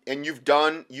kill them, and you've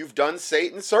done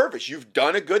Satan's service. You've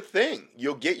done a good thing.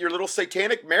 You'll get your little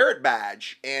satanic merit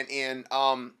badge, and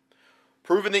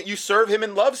proving that you serve him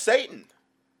and love Satan.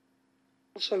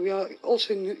 So we are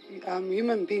also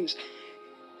human beings.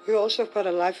 We also got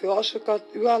a life. We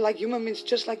are like human beings,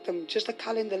 just like them. Just the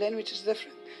color in the language is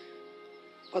different.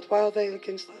 But why are they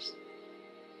against us?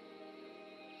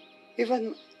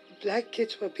 Even black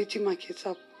kids were beating my kids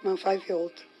up. My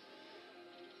 5-year-old.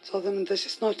 Told them this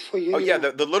is not for you. Oh yeah,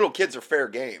 the little kids are fair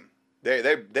game.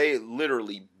 They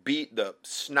literally beat the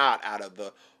snot out of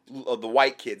the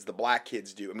white kids. The black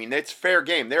kids do. I mean, it's fair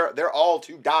game. They're all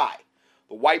to die.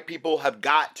 The white people have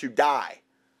got to die.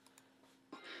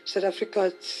 South Africa,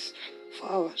 it's for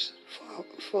ours,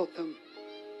 for them.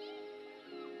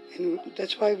 And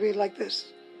that's why we're like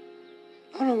this.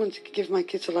 I don't want to give my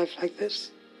kids a life like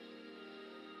this.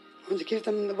 I want to give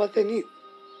them what they need.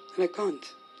 And I can't.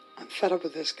 I'm fed up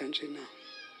with this country now.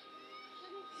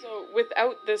 So,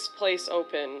 without this place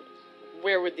open,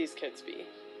 where would these kids be?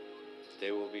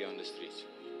 They will be on the streets.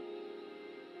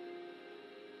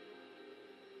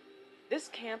 This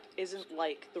camp isn't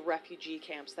like the refugee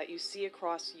camps that you see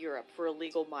across Europe for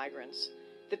illegal migrants.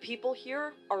 The people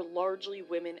here are largely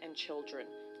women and children.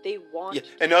 They want... Yeah,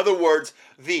 in other words,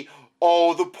 the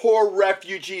poor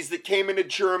refugees that came into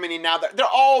Germany now,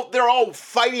 they're all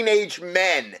fighting age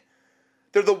men.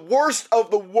 They're the worst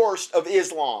of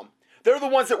Islam. They're the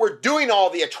ones that were doing all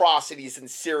the atrocities in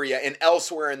Syria and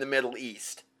elsewhere in the Middle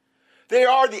East. They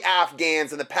are the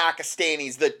Afghans and the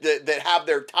Pakistanis that have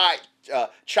their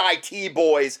chai tea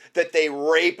boys that they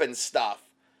rape and stuff.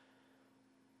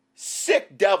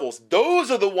 Sick devils.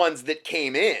 Those are the ones that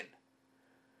came in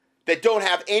that don't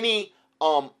have any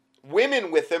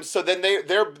women with them. So then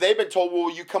they've been told,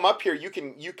 well, you come up here, you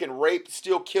can rape,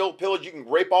 steal, kill, pillage, you can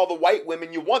rape all the white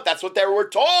women you want. That's what they were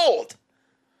told.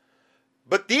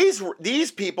 But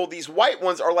these people, these white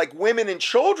ones, are like women and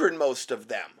children, most of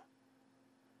them.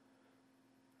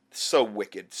 So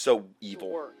wicked, so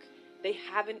evil. Work. They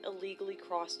haven't illegally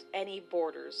crossed any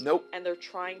borders. Nope. And they're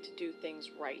trying to do things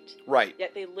right. Right.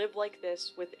 Yet they live like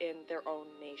this within their own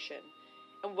nation.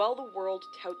 And while the world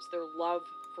touts their love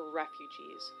for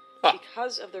refugees,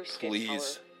 because of their skin color,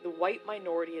 the white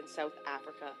minority in South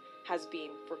Africa has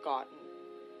been forgotten.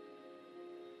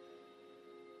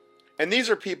 And these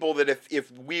are people that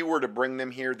if we were to bring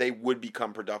them here, they would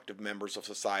become productive members of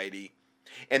society.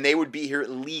 And they would be here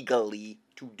legally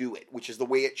to do it, which is the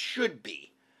way it should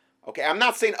be. Okay, I'm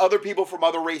not saying other people from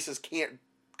other races can't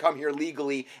come here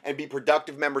legally and be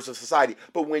productive members of society.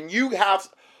 But when you have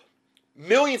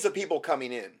millions of people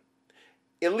coming in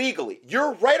illegally,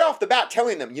 you're right off the bat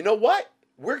telling them, you know what?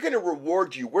 We're going to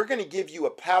reward you. We're going to give you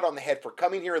a pat on the head for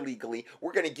coming here illegally.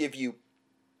 We're going to give you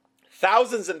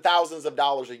thousands and thousands of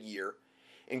dollars a year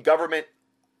in government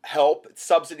help,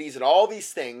 subsidies, and all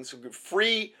these things,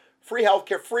 free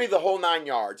healthcare, free the whole 9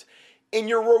 yards. And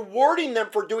you're rewarding them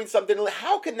for doing something.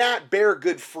 How can that bear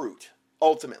good fruit,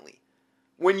 ultimately,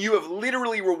 when you have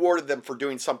literally rewarded them for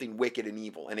doing something wicked and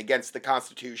evil and against the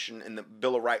Constitution and the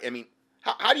Bill of Rights? I mean,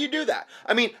 how do you do that?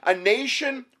 I mean, a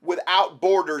nation without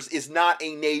borders is not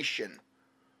a nation.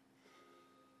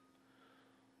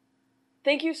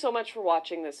 Thank you so much for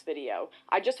watching this video.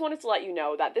 I just wanted to let you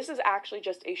know that this is actually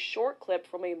just a short clip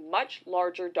from a much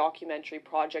larger documentary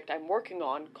project I'm working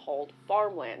on called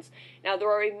Farmlands. Now, there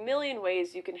are a million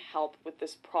ways you can help with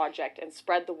this project and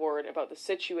spread the word about the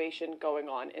situation going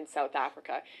on in South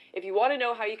Africa. If you want to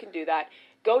know how you can do that,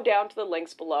 go down to the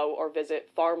links below or visit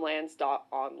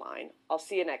farmlands.online. I'll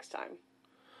see you next time.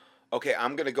 Okay,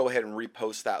 I'm going to go ahead and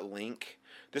repost that link.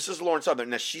 This is Lauren Southern.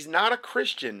 Now, she's not a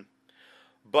Christian,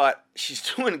 but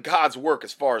she's doing God's work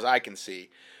as far as I can see.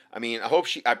 I mean,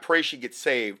 I pray she gets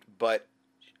saved, but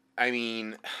I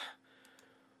mean,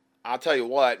 I'll tell you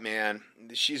what, man,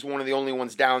 she's one of the only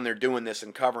ones down there doing this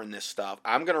and covering this stuff.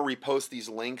 I'm going to repost these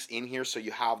links in here so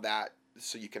you have that,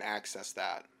 so you can access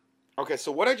that. Okay,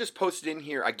 so what I just posted in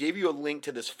here, I gave you a link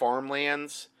to this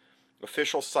Farmlands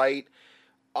official site.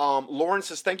 Lauren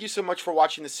says, thank you so much for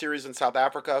watching this series in South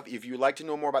Africa. If you'd like to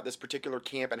know more about this particular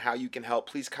camp and how you can help,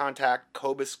 please contact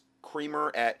Cobus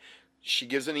Creamer she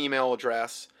gives an email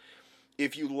address.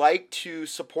 If you like to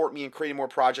support me in creating more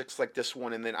projects like this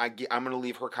one, and then I'm going to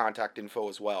leave her contact info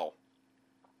as well.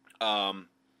 So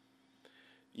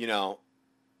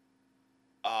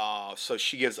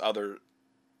she gives other,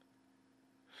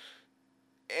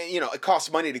 and, it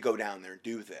costs money to go down there and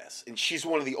do this. And she's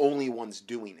one of the only ones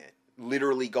doing it.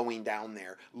 Literally going down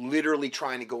there. Literally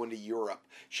trying to go into Europe.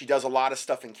 She does a lot of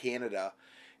stuff in Canada.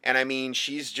 And I mean,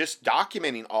 she's just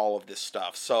documenting all of this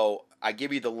stuff. So I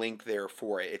give you the link there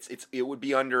for it. It would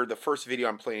be under the first video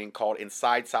I'm playing called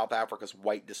Inside South Africa's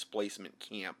White Displacement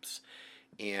Camps.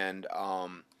 And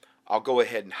I'll go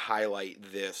ahead and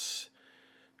highlight this.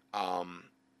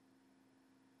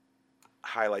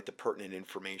 Highlight the pertinent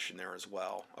information there as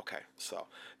well. Okay, so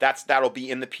that'll be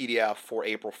in the PDF for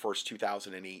April 1st,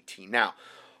 2018. Now,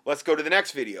 let's go to the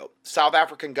next video. South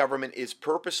African government is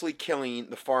purposely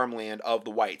killing the farmland of the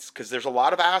whites because there's a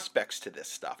lot of aspects to this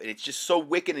stuff, and it's just so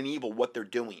wicked and evil what they're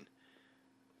doing.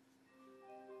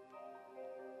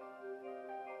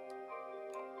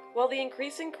 While the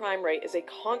increasing crime rate is a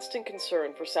constant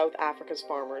concern for South Africa's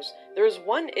farmers, there is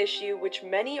one issue which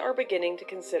many are beginning to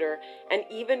consider an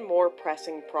even more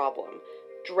pressing problem: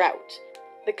 drought.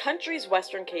 The country's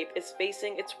Western Cape is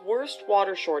facing its worst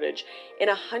water shortage in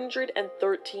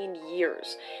 113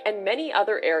 years, and many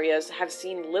other areas have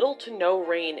seen little to no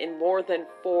rain in more than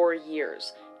 4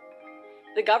 years.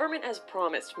 The government has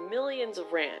promised millions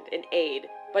of rand in aid,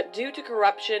 but due to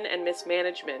corruption and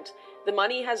mismanagement, the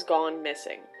money has gone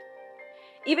missing.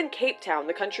 Even Cape Town,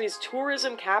 the country's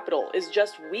tourism capital, is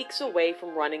just weeks away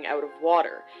from running out of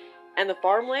water. And the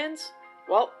farmlands?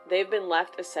 Well, they've been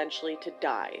left essentially to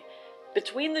die.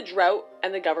 Between the drought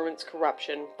and the government's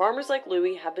corruption, farmers like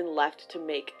Louis have been left to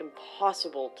make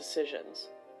impossible decisions.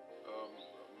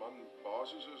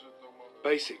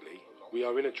 Basically, we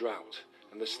are in a drought,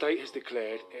 and the state has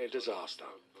declared it a disaster.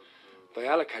 They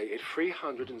allocated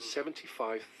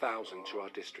 375,000 to our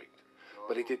district,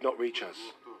 but it did not reach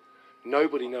us.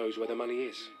 Nobody knows where the money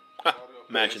is.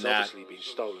 Imagine it's that. obviously been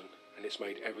stolen, and it's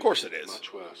made everything Of course it is.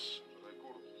 much worse.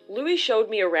 Louis showed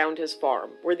me around his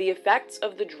farm, where the effects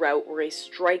of the drought were a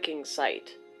striking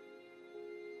sight.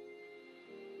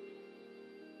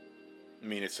 I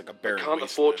mean, it's like a barren I can't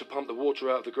wasteland. afford to pump the water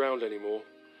out of the ground anymore.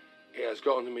 It has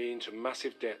gotten me into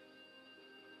massive debt.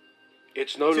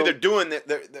 It's no See, longer... they're doing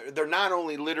that. They're not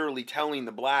only literally telling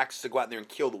the blacks to go out there and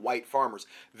kill the white farmers.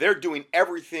 They're doing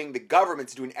everything. The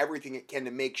government's doing everything it can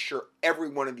to make sure every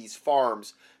one of these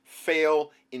farms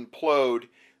fail, implode,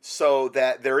 so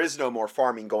that there is no more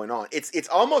farming going on. It's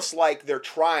almost like they're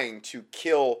trying to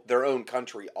kill their own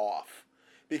country off.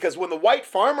 Because when the white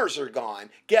farmers are gone,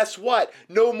 guess what?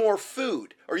 No more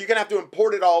food, or you're gonna have to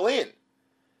import it all in.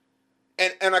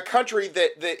 And a country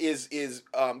that is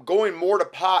going more to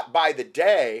pot by the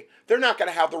day, they're not going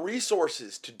to have the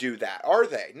resources to do that, are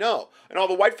they? No. And all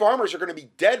the white farmers are going to be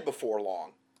dead before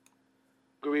long.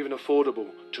 even affordable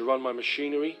to run my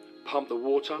machinery, pump the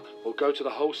water, or go to the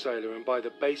wholesaler and buy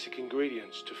the basic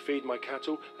ingredients to feed my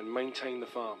cattle and maintain the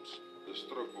farms.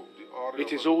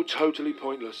 It is all totally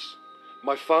pointless.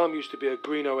 My farm used to be a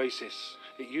green oasis.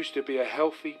 It used to be a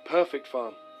healthy, perfect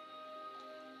farm.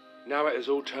 Now it has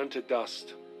all turned to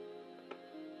dust,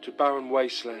 to barren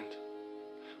wasteland,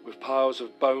 with piles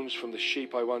of bones from the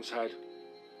sheep I once had,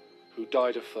 who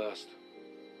died of thirst.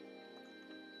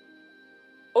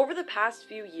 Over the past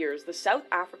few years, the South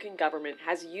African government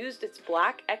has used its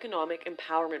black economic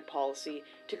empowerment policy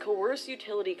to coerce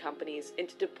utility companies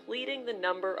into depleting the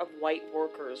number of white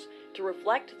workers to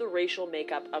reflect the racial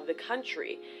makeup of the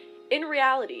country. In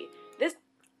reality, this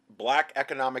black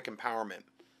economic empowerment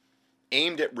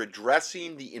aimed at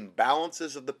redressing the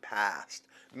imbalances of the past,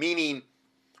 meaning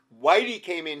Whitey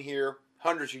came in here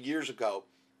hundreds of years ago,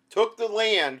 took the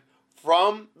land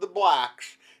from the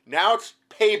blacks. Now it's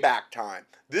payback time.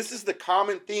 This is the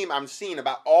common theme I'm seeing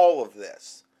about all of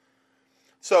this.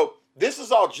 So this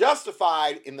is all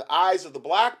justified in the eyes of the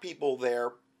black people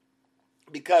there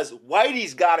because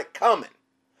Whitey's got it coming.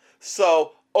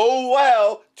 So, oh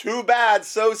well, too bad,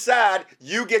 so sad.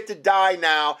 You get to die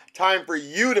now. Time for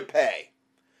you to pay.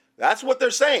 That's what they're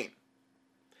saying.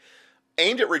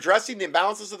 Aimed at redressing the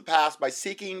imbalances of the past by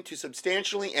seeking to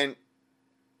substantially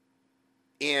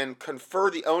and confer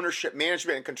the ownership,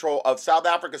 management, and control of South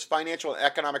Africa's financial and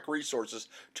economic resources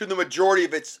to the majority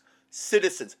of its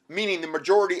citizens, meaning the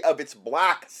majority of its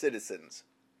black citizens.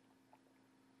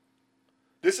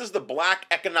 This is the black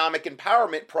economic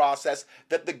empowerment process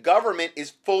that the government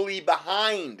is fully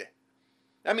behind.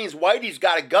 That means Whitey's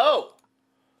got to go.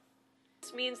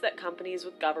 This means that companies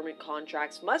with government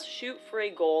contracts must shoot for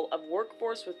a goal of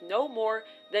workforce with no more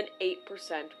than 8%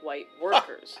 white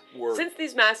workers. Since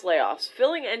these mass layoffs,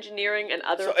 filling engineering and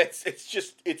other... So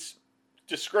it's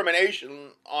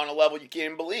discrimination on a level you can't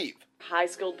even believe.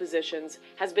 High-skilled positions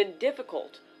has been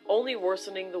difficult, only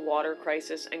worsening the water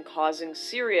crisis and causing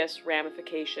serious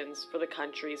ramifications for the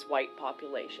country's white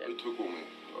population.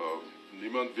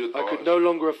 I could no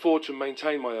longer afford to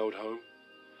maintain my old home,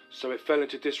 so it fell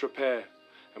into disrepair,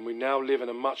 and we now live in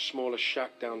a much smaller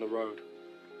shack down the road.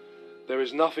 There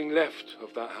is nothing left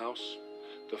of that house.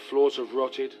 The floors have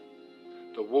rotted,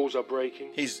 the walls are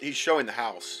breaking. He's showing the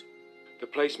house. The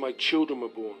place my children were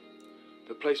born,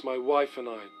 the place my wife and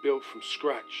I built from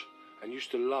scratch and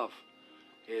used to love,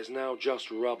 it is now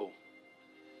just rubble.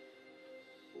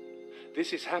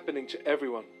 This is happening to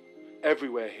everyone,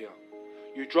 everywhere here.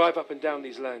 You drive up and down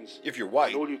these lands, if you're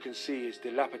white, and all you can see is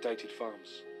dilapidated farms.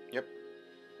 Yep.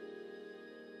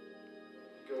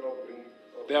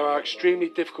 There are extremely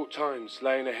difficult times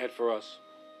laying ahead for us.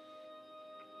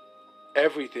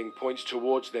 Everything points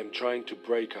towards them trying to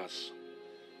break us.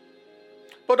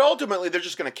 But ultimately, they're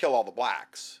just going to kill all the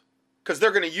blacks. Because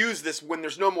they're going to use this when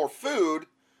there's no more food.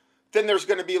 Then there's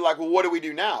going to be like, well, what do we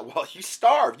do now? Well, you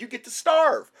starve. You get to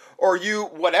starve. Or you,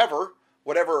 whatever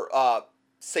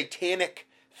satanic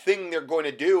thing they're going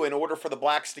to do in order for the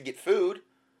blacks to get food.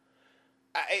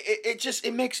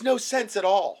 It makes no sense at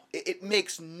all. It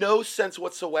makes no sense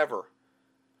whatsoever.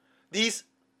 These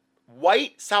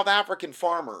white South African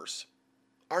farmers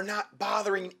are not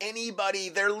bothering anybody.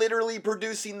 They're literally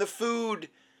producing the food.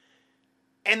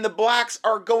 And the blacks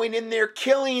are going in there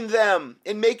killing them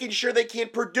and making sure they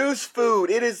can't produce food.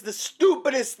 It is the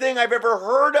stupidest thing I've ever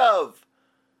heard of.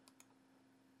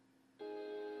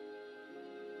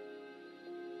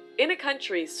 In a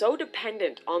country so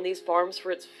dependent on these farms for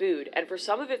its food and for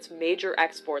some of its major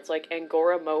exports like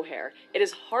Angora mohair, it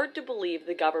is hard to believe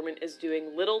the government is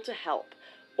doing little to help,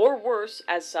 or worse,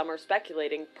 as some are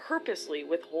speculating, purposely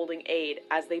withholding aid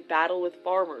as they battle with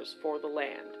farmers for the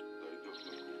land.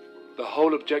 The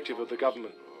whole objective of the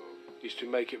government is to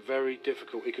make it very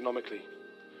difficult economically.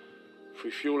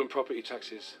 Through fuel and property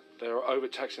taxes, they are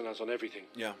overtaxing us on everything.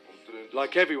 Yeah.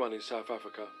 Like everyone in South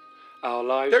Africa. Our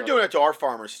lives They're doing it to our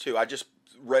farmers too. I just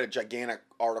read a gigantic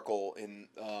article in,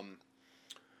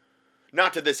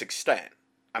 not to this extent.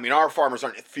 I mean, our farmers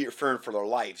aren't fearing for their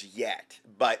lives yet,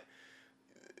 but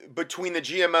between the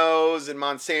GMOs and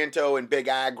Monsanto and Big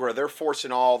Agri, they're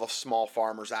forcing all the small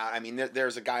farmers out. I mean,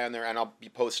 there's a guy on there, and I'll be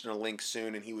posting a link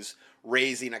soon, and he was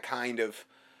raising a kind of,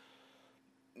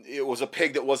 it was a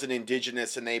pig that wasn't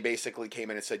indigenous, and they basically came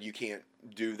in and said, you can't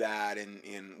do that, and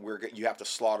you have to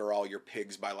slaughter all your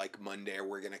pigs by like Monday, or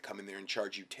we're going to come in there and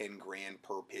charge you $10,000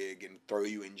 per pig and throw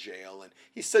you in jail. And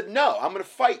he said, no, I'm going to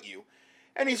fight you.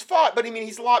 And he's fought, but I mean,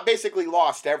 he's basically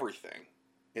lost everything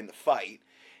in the fight.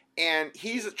 And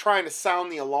he's trying to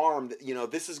sound the alarm that, you know,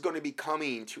 this is going to be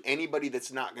coming to anybody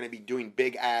that's not going to be doing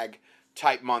big ag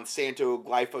type Monsanto,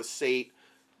 glyphosate,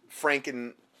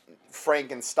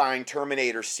 Frankenstein,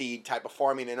 Terminator seed type of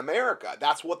farming in America.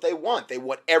 That's what they want. They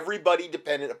want everybody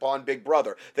dependent upon Big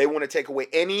Brother. They want to take away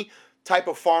any type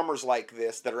of farmers like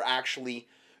this that are actually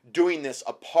doing this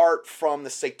apart from the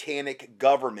satanic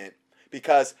government,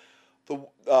 because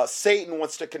Satan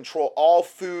wants to control all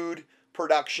food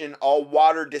production, all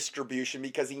water distribution,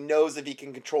 because he knows if he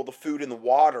can control the food and the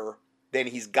water, then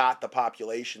he's got the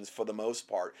populations for the most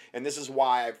part. And this is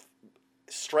why I've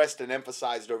stressed and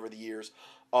emphasized over the years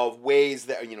of ways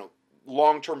that, you know,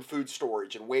 long-term food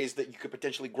storage and ways that you could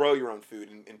potentially grow your own food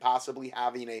and possibly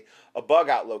having a bug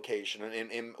out location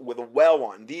and with a well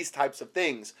on, these types of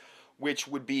things, which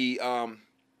would be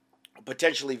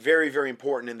potentially very, very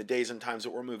important in the days and times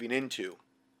that we're moving into.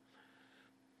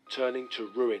 Turning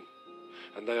to ruin.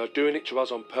 And they are doing it to us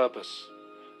on purpose.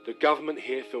 The government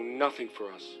here feel nothing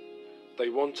for us. They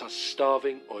want us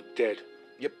starving or dead.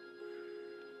 Yep.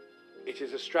 It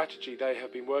is a strategy they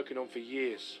have been working on for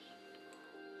years.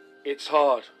 It's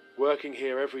hard, working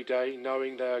here every day,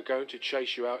 knowing they are going to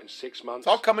chase you out in 6 months. It's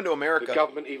all coming to America. The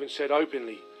government even said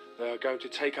openly they are going to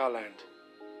take our land.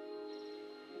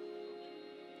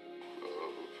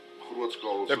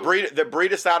 They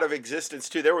breed us out of existence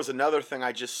too. There was another thing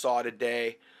I just saw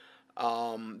today.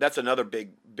 That's another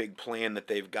big plan that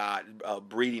they've got,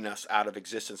 breeding us out of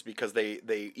existence, because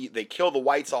they kill the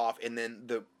whites off, and then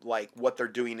what they're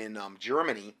doing in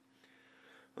Germany.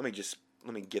 Let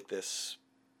me get this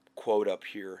quote up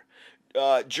here.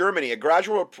 Germany, a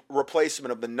gradual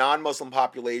replacement of the non-Muslim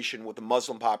population with the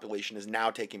Muslim population is now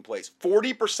taking place.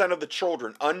 40% of the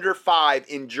children under 5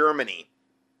 in Germany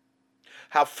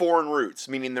have foreign roots,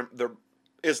 meaning they're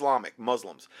Islamic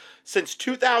Muslims. Since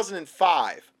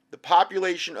 2005, the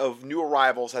population of new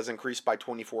arrivals has increased by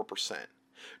 24%.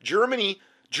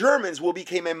 Germans will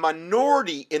become a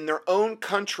minority in their own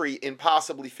country in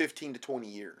possibly 15 to 20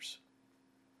 years.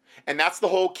 And that's the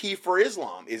whole key for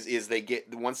Islam is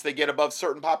once they get above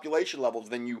certain population levels,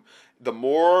 then the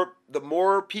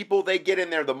more people they get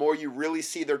in there, the more you really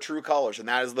see their true colors, and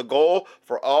that is the goal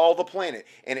for all the planet.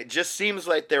 And it just seems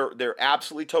like they're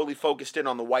absolutely totally focused in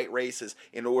on the white races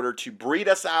in order to breed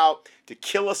us out, to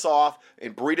kill us off,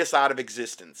 and breed us out of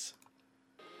existence.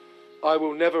 I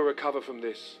will never recover from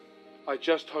this. I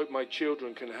just hope my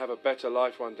children can have a better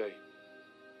life one day.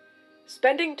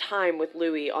 Spending time with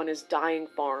Louis on his dying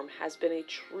farm has been a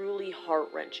truly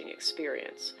heart-wrenching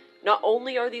experience. Not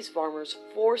only are these farmers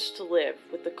forced to live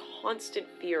with the constant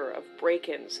fear of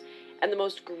break-ins and the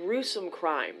most gruesome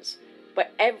crimes,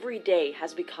 but every day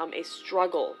has become a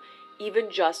struggle, even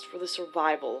just for the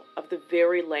survival of the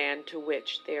very land to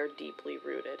which they are deeply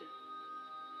rooted.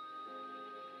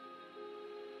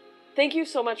 Thank you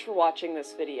so much for watching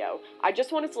this video. I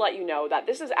just wanted to let you know that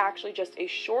this is actually just a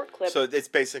short clip. So it's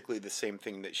basically the same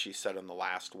thing that she said on the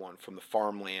last one from the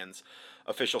Farmlands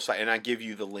official site, and I give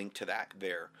you the link to that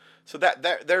there. So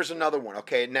there's another one.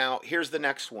 Okay, now here's the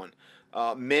next one.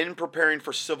 Men preparing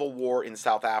for civil war in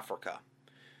South Africa.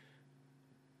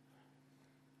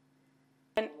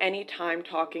 Any time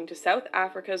talking to South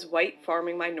Africa's white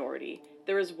farming minority,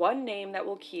 there is one name that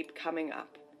will keep coming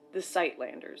up: the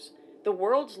Sightlanders, the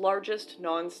world's largest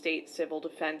non-state civil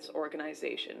defense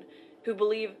organization, who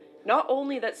believe not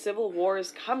only that civil war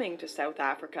is coming to South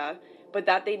Africa, but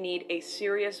that they need a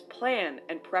serious plan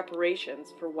and preparations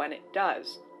for when it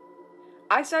does.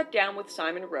 I sat down with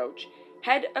Simon Roach,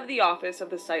 head of the office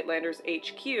of the Sightlanders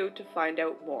HQ, to find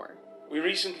out more. We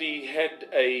recently had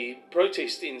a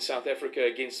protest in South Africa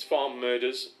against farm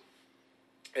murders.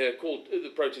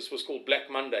 The protest was called Black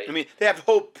Monday. I mean, they have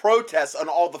whole protests on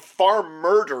all the farm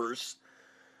murders.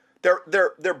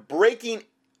 They're breaking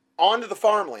onto the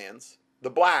farmlands, the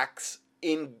blacks,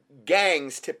 in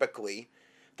gangs typically.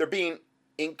 They're being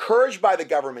encouraged by the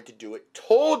government to do it,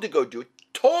 told to go do it,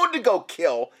 told to go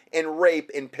kill and rape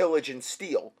and pillage and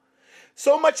steal.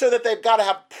 So much so that they've got to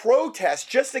have protests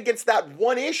just against that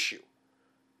one issue.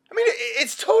 I mean,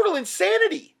 it's total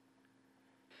insanity.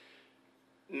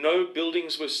 No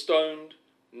buildings were stoned.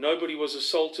 Nobody was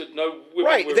assaulted. No women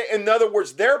right. were... In other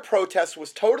words, their protest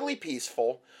was totally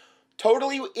peaceful,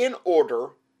 totally in order,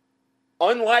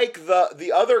 unlike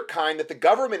the other kind that the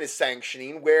government is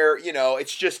sanctioning, where,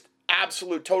 it's just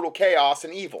absolute total chaos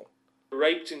and evil.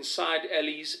 Raped in side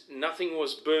alleys. Nothing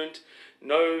was burnt.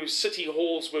 No city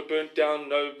halls were burnt down.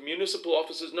 No municipal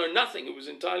offices. No nothing. It was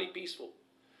entirely peaceful.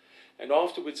 And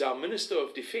afterwards, our Minister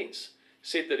of Defense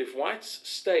said that if whites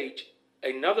stage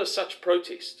another such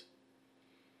protest,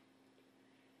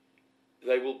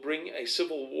 they will bring a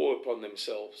civil war upon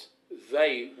themselves.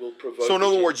 They will provoke... So in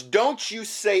other words, don't you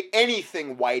say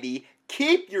anything, Whitey.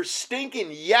 Keep your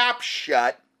stinking yap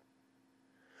shut,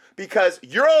 because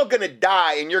you're all going to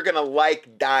die, and you're going to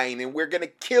like dying, and we're going to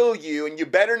kill you, and you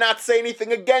better not say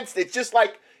anything against it. It's just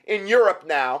like in Europe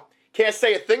now. Can't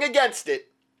say a thing against it,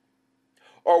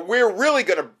 or we're really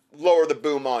going to lower the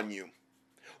boom on you.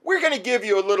 We're going to give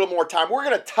you a little more time. We're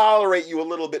going to tolerate you a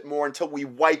little bit more until we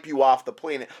wipe you off the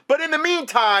planet. But in the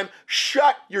meantime,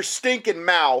 shut your stinking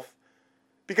mouth,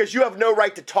 because you have no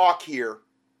right to talk here,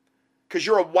 because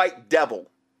you're a white devil.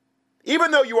 Even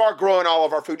though you are growing all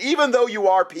of our food, even though you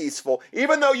are peaceful,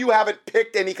 even though you haven't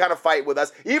picked any kind of fight with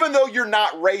us, even though you're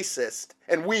not racist,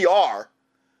 and we are,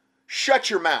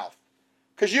 shut your mouth.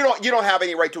 Because you don't have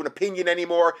any right to an opinion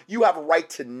anymore. You have a right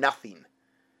to nothing.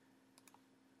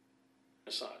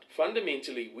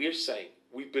 Fundamentally, we're saying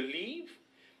we believe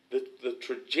that the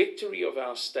trajectory of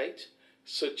our state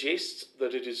suggests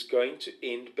that it is going to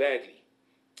end badly.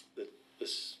 That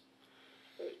this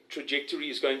trajectory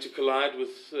is going to collide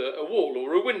with a wall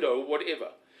or a window or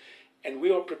whatever. And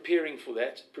we are preparing for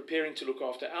that, preparing to look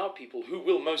after our people, who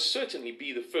will most certainly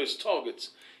be the first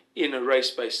targets in a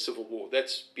race-based civil war.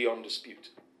 That's beyond dispute.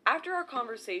 After our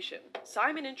conversation,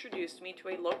 Simon introduced me to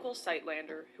a local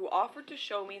Sightlander who offered to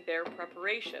show me their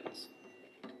preparations.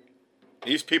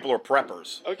 These people are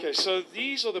preppers. Okay, so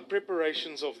these are the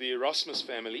preparations of the Erasmus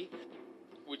family.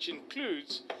 which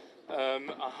includes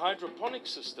a hydroponic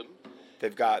system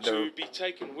They've got to be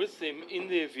taken with them in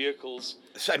their vehicles.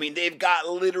 So, I mean, they've got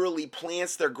literally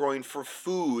plants they're growing for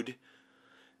food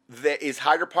that is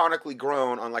hydroponically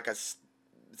grown on like it's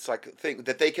like a thing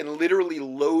that they can literally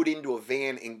load into a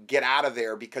van and get out of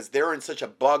there because they're in such a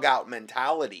bug out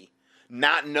mentality,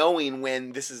 not knowing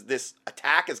when this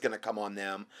attack is going to come on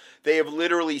them. They have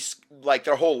literally, like,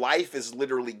 their whole life is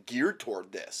literally geared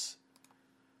toward this.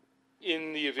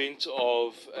 In the event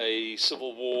of a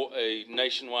civil war, a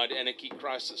nationwide anarchy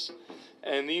crisis.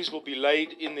 And these will be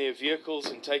laid in their vehicles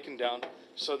and taken down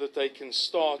so that they can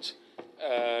start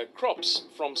crops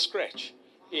from scratch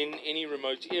in any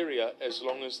remote area as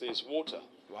long as there's water.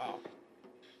 Wow.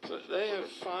 So they have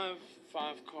five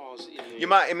cars in there. You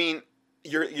might, I mean,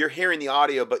 you're hearing the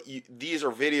audio, but these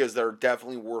are videos that are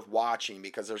definitely worth watching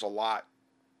because there's a lot,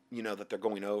 that they're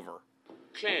going over.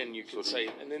 Clan, you could say,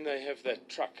 and then they have that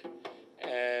truck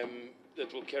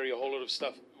that will carry a whole lot of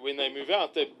stuff. When they move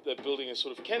out, they're building a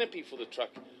sort of canopy for the truck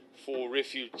for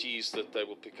refugees that they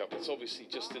will pick up. It's obviously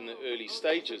just in the early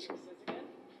stages.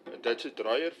 And that's a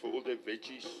dryer for all the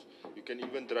veggies. You can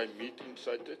even dry meat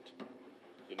inside it,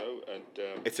 and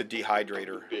it's a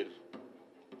dehydrator. Prepare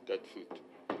that food,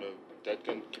 that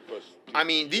can keep us. I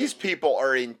mean, these people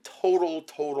are in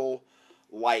total,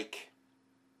 like,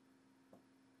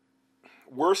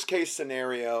 worst case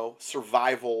scenario,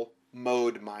 survival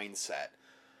mode mindset.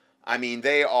 I mean,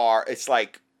 it's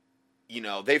like,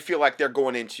 they feel like they're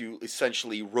going into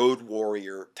essentially road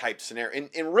warrior type scenario.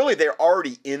 And really, they're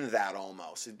already in that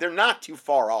almost. They're not too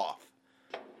far off.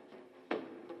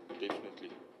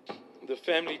 Definitely. The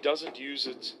family doesn't use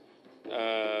it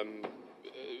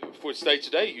for its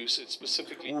day-to-day use. It's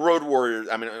specifically... Road warrior,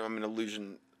 I mean, I'm an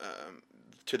allusion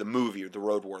to the movie, The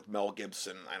Road Warrior, Mel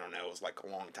Gibson. I don't know, it was like a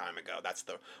long time ago. That's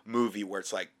the movie where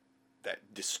it's like that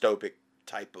dystopic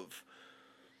type of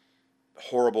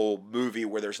horrible movie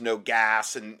where there's no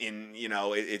gas and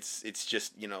it's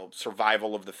just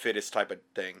survival of the fittest type of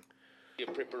thing.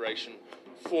 A preparation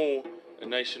for a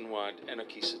nationwide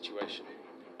anarchy situation.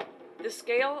 The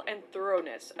scale and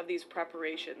thoroughness of these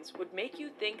preparations would make you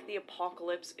think the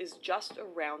apocalypse is just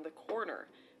around the corner,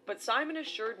 but Simon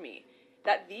assured me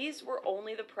that these were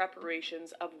only the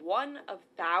preparations of one of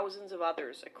thousands of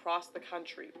others across the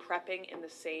country prepping in the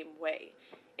same way.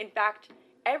 In fact,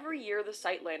 every year the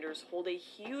Sightlanders hold a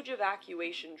huge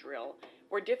evacuation drill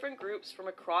where different groups from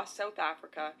across South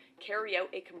Africa carry out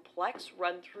a complex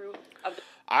run-through of the...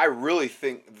 I really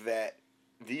think that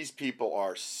these people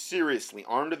are seriously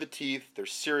armed to the teeth, they're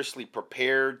seriously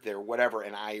prepared, they're whatever,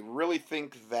 and I really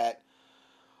think that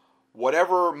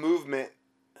whatever movement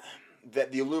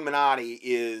that the Illuminati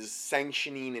is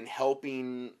sanctioning and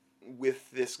helping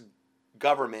with this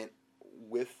government,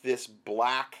 with this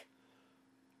black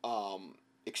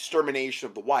extermination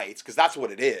of the whites, because that's what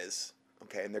it is,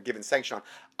 okay, and they're giving sanction on.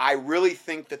 I really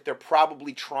think that they're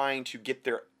probably trying to get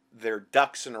their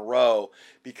ducks in a row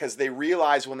because they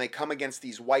realize when they come against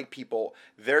these white people,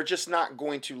 they're just not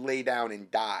going to lay down and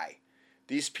die.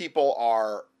 These people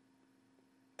are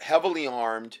heavily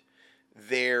armed.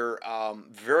 They're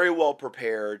very well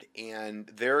prepared,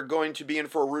 and they're going to be in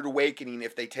for a rude awakening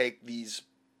if they take these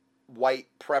white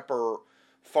prepper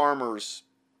farmers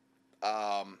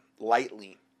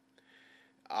lightly.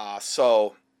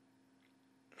 So,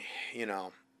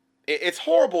 it's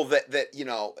horrible that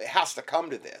it has to come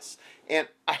to this. And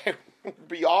it would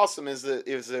be awesome as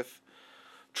if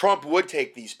Trump would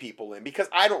take these people in, because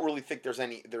I don't really think there's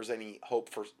any hope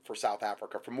for South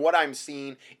Africa. From what I'm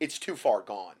seeing, it's too far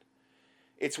gone.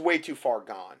 It's way too far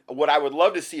gone. What I would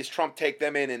love to see is Trump take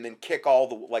them in and then kick all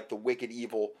the wicked,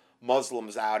 evil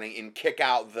Muslims out and kick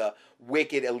out the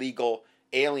wicked, illegal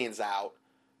aliens out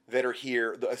that are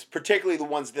here, particularly the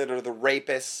ones that are the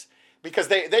rapists, because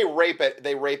they rape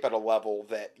at a level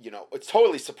that, it's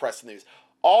totally suppressed in the news.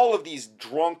 All of these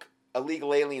drunk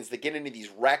illegal aliens that get into these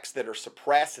wrecks that are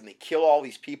suppressed and they kill all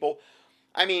these people.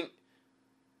 I mean,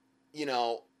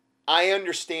 I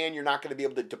understand you're not going to be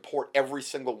able to deport every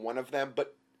single one of them,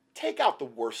 but take out the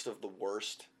worst of the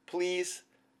worst, please.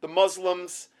 The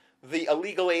Muslims, the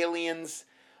illegal aliens,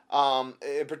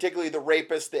 particularly the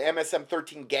rapists, the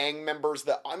MSM-13 gang members.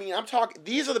 I'm talking,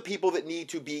 these are the people that need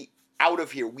to be out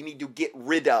of here. We need to get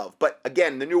rid of. But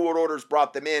again, the New World Order's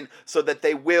brought them in so that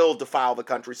they will defile the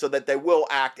country, so that they will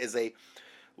act as a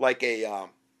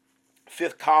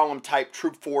fifth column type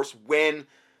troop force when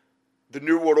the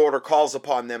New World Order calls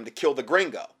upon them to kill the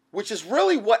gringo, which is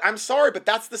really I'm sorry, but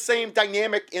that's the same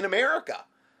dynamic in America.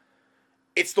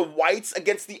 It's the whites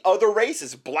against the other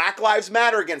races. Black Lives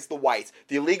Matter against the whites.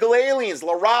 The illegal aliens,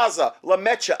 La Raza, La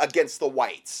Mecha against the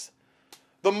whites.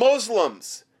 the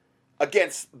Muslims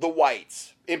against the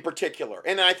whites in particular.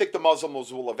 And I think the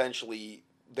Muslims will eventually,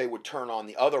 they would turn on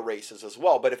the other races as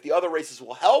well. But if the other races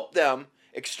will help them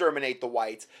exterminate the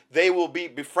whites, they will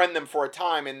befriend them for a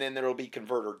time, and then it'll be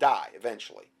convert or die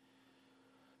eventually.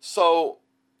 So,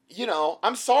 you know,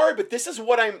 I'm sorry, but this is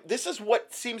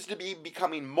what seems to be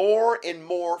becoming more and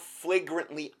more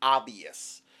flagrantly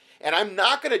obvious. And I'm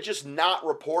not going to just not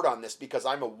report on this because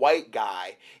I'm a white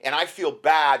guy and I feel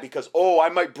bad because, oh, I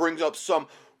might bring up some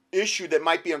issue that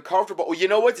might be uncomfortable. Well, you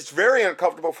know what? It's very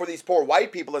uncomfortable for these poor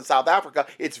white people in South Africa.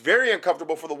 It's very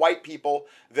uncomfortable for the white people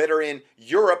that are in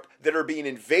Europe that are being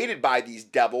invaded by these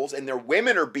devils, and their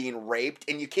women are being raped,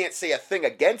 and you can't say a thing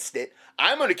against it.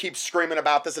 I'm going to keep screaming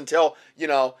about this until, you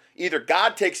know, either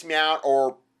God takes me out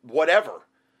or whatever.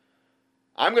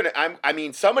 I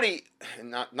mean, somebody,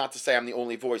 not to say I'm the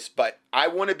only voice, but I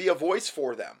want to be a voice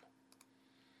for them.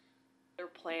 Their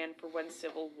plan for when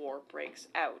civil war breaks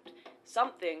out,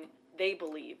 something they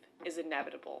believe is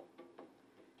inevitable.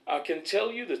 I can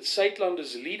tell you that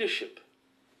Suidlander's leadership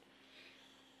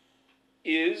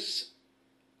is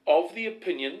of the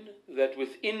opinion that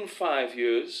within 5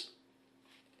 years,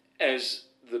 as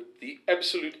the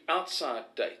absolute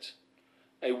outside date,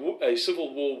 a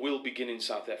civil war will begin in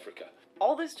South Africa.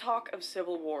 All this talk of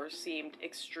civil war seemed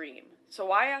extreme,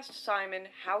 so I asked Simon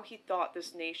how he thought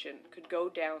this nation could go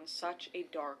down such a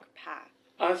dark path.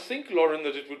 I think, Lauren,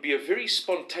 that it would be a very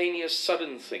spontaneous,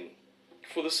 sudden thing,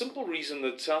 for the simple reason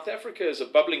that South Africa is a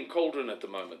bubbling cauldron at the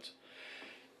moment.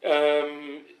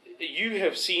 You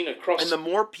have seen across... And the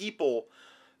more people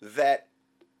that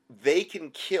they can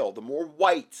kill, the more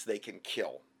whites they can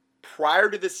kill,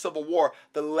 prior to this civil war,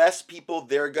 the less people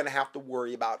they're going to have to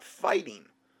worry about fighting.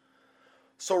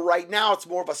 So right now it's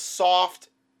more of a soft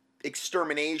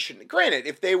extermination. Granted,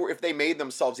 if they made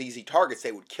themselves easy targets,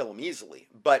 they would kill them easily.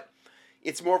 But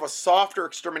it's more of a softer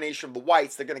extermination of the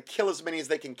whites. They're going to kill as many as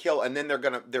they can kill, and then they're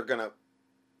gonna,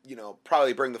 you know,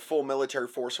 probably bring the full military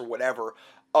force or whatever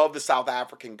of the South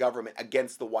African government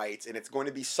against the whites, and it's going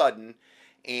to be sudden.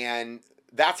 And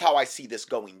that's how I see this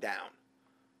going down,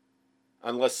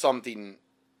 unless something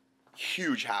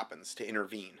huge happens to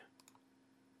intervene.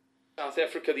 South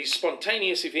Africa, these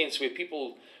spontaneous events where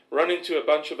people run into a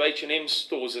bunch of H&M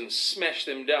stores and smash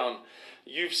them down.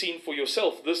 You've seen for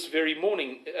yourself this very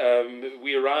morning.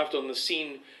 We arrived on the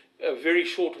scene a very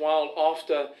short while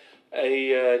after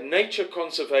a nature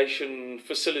conservation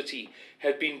facility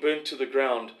had been burnt to the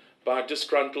ground by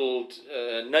disgruntled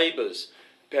neighbors.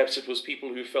 Perhaps it was people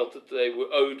who felt that they were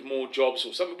owed more jobs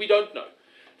or something. We don't know.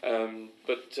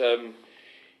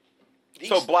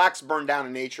 So blacks burned down a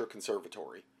nature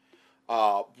conservatory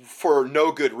for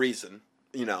no good reason.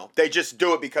 You know, they just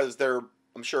do it because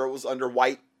I'm sure it was under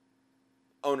white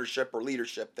ownership or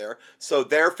leadership there. So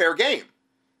they're fair game.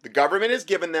 The government has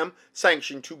given them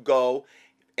sanction to go.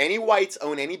 Any whites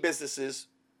own any businesses,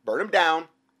 burn them down,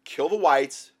 kill the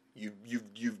whites.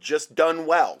 You've just done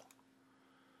well.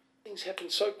 Things happen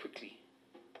so quickly,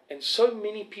 and so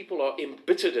many people are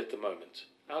embittered at the moment.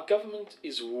 Our government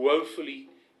is woefully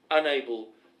unable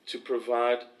to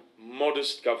provide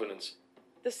modest governance.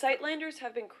 The Suidlanders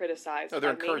have been criticized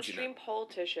by mainstream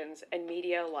politicians and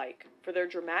media alike for their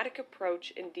dramatic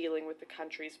approach in dealing with the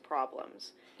country's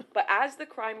problems. But as the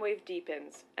crime wave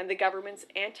deepens and the government's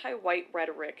anti-white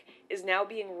rhetoric is now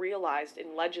being realized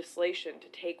in legislation to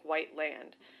take white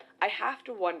land, I have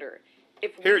to wonder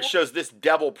if here it shows this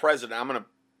devil president. I'm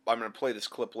gonna play this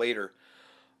clip later.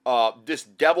 This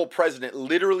devil president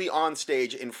literally on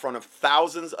stage in front of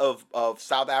thousands of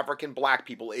South African black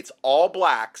people. It's all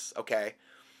blacks, okay?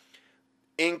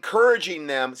 Encouraging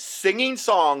them, singing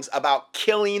songs about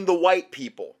killing the white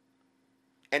people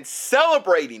and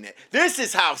celebrating it. This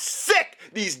is how sick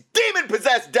these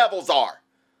demon-possessed devils are.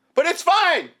 But it's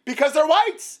fine because they're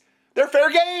whites. They're fair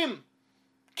game.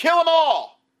 Kill them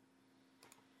all.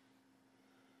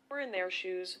 If we were in their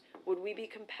shoes, would we be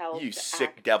compelled you to sick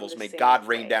act devils, in the may same God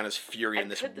way? rain down his fury in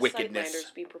And this could the wickedness.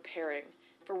 Suidlanders be preparing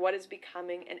for what is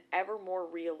becoming an ever more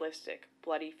realistic,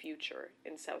 bloody future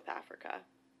in South Africa?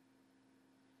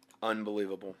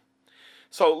 Unbelievable.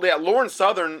 So yeah, Lauren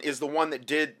Southern is the one that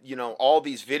did, you know, all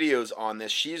these videos on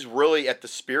this. She's really at the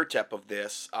speartip of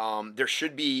this. There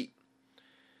should be,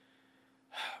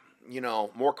 you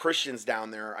know, more Christians down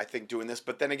there, I think, doing this.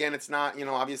 But then again, it's not, you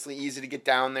know, obviously easy to get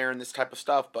down there and this type of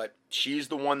stuff. But she's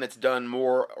the one that's done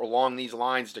more along these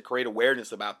lines to create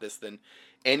awareness about this than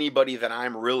anybody that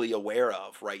I'm really aware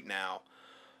of right now.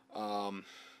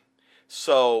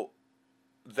 So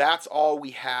that's all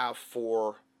we have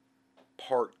for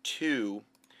part 2.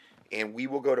 And we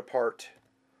will go to part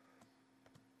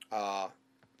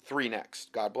 3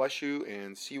 next. God bless you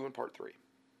and see you in part 3.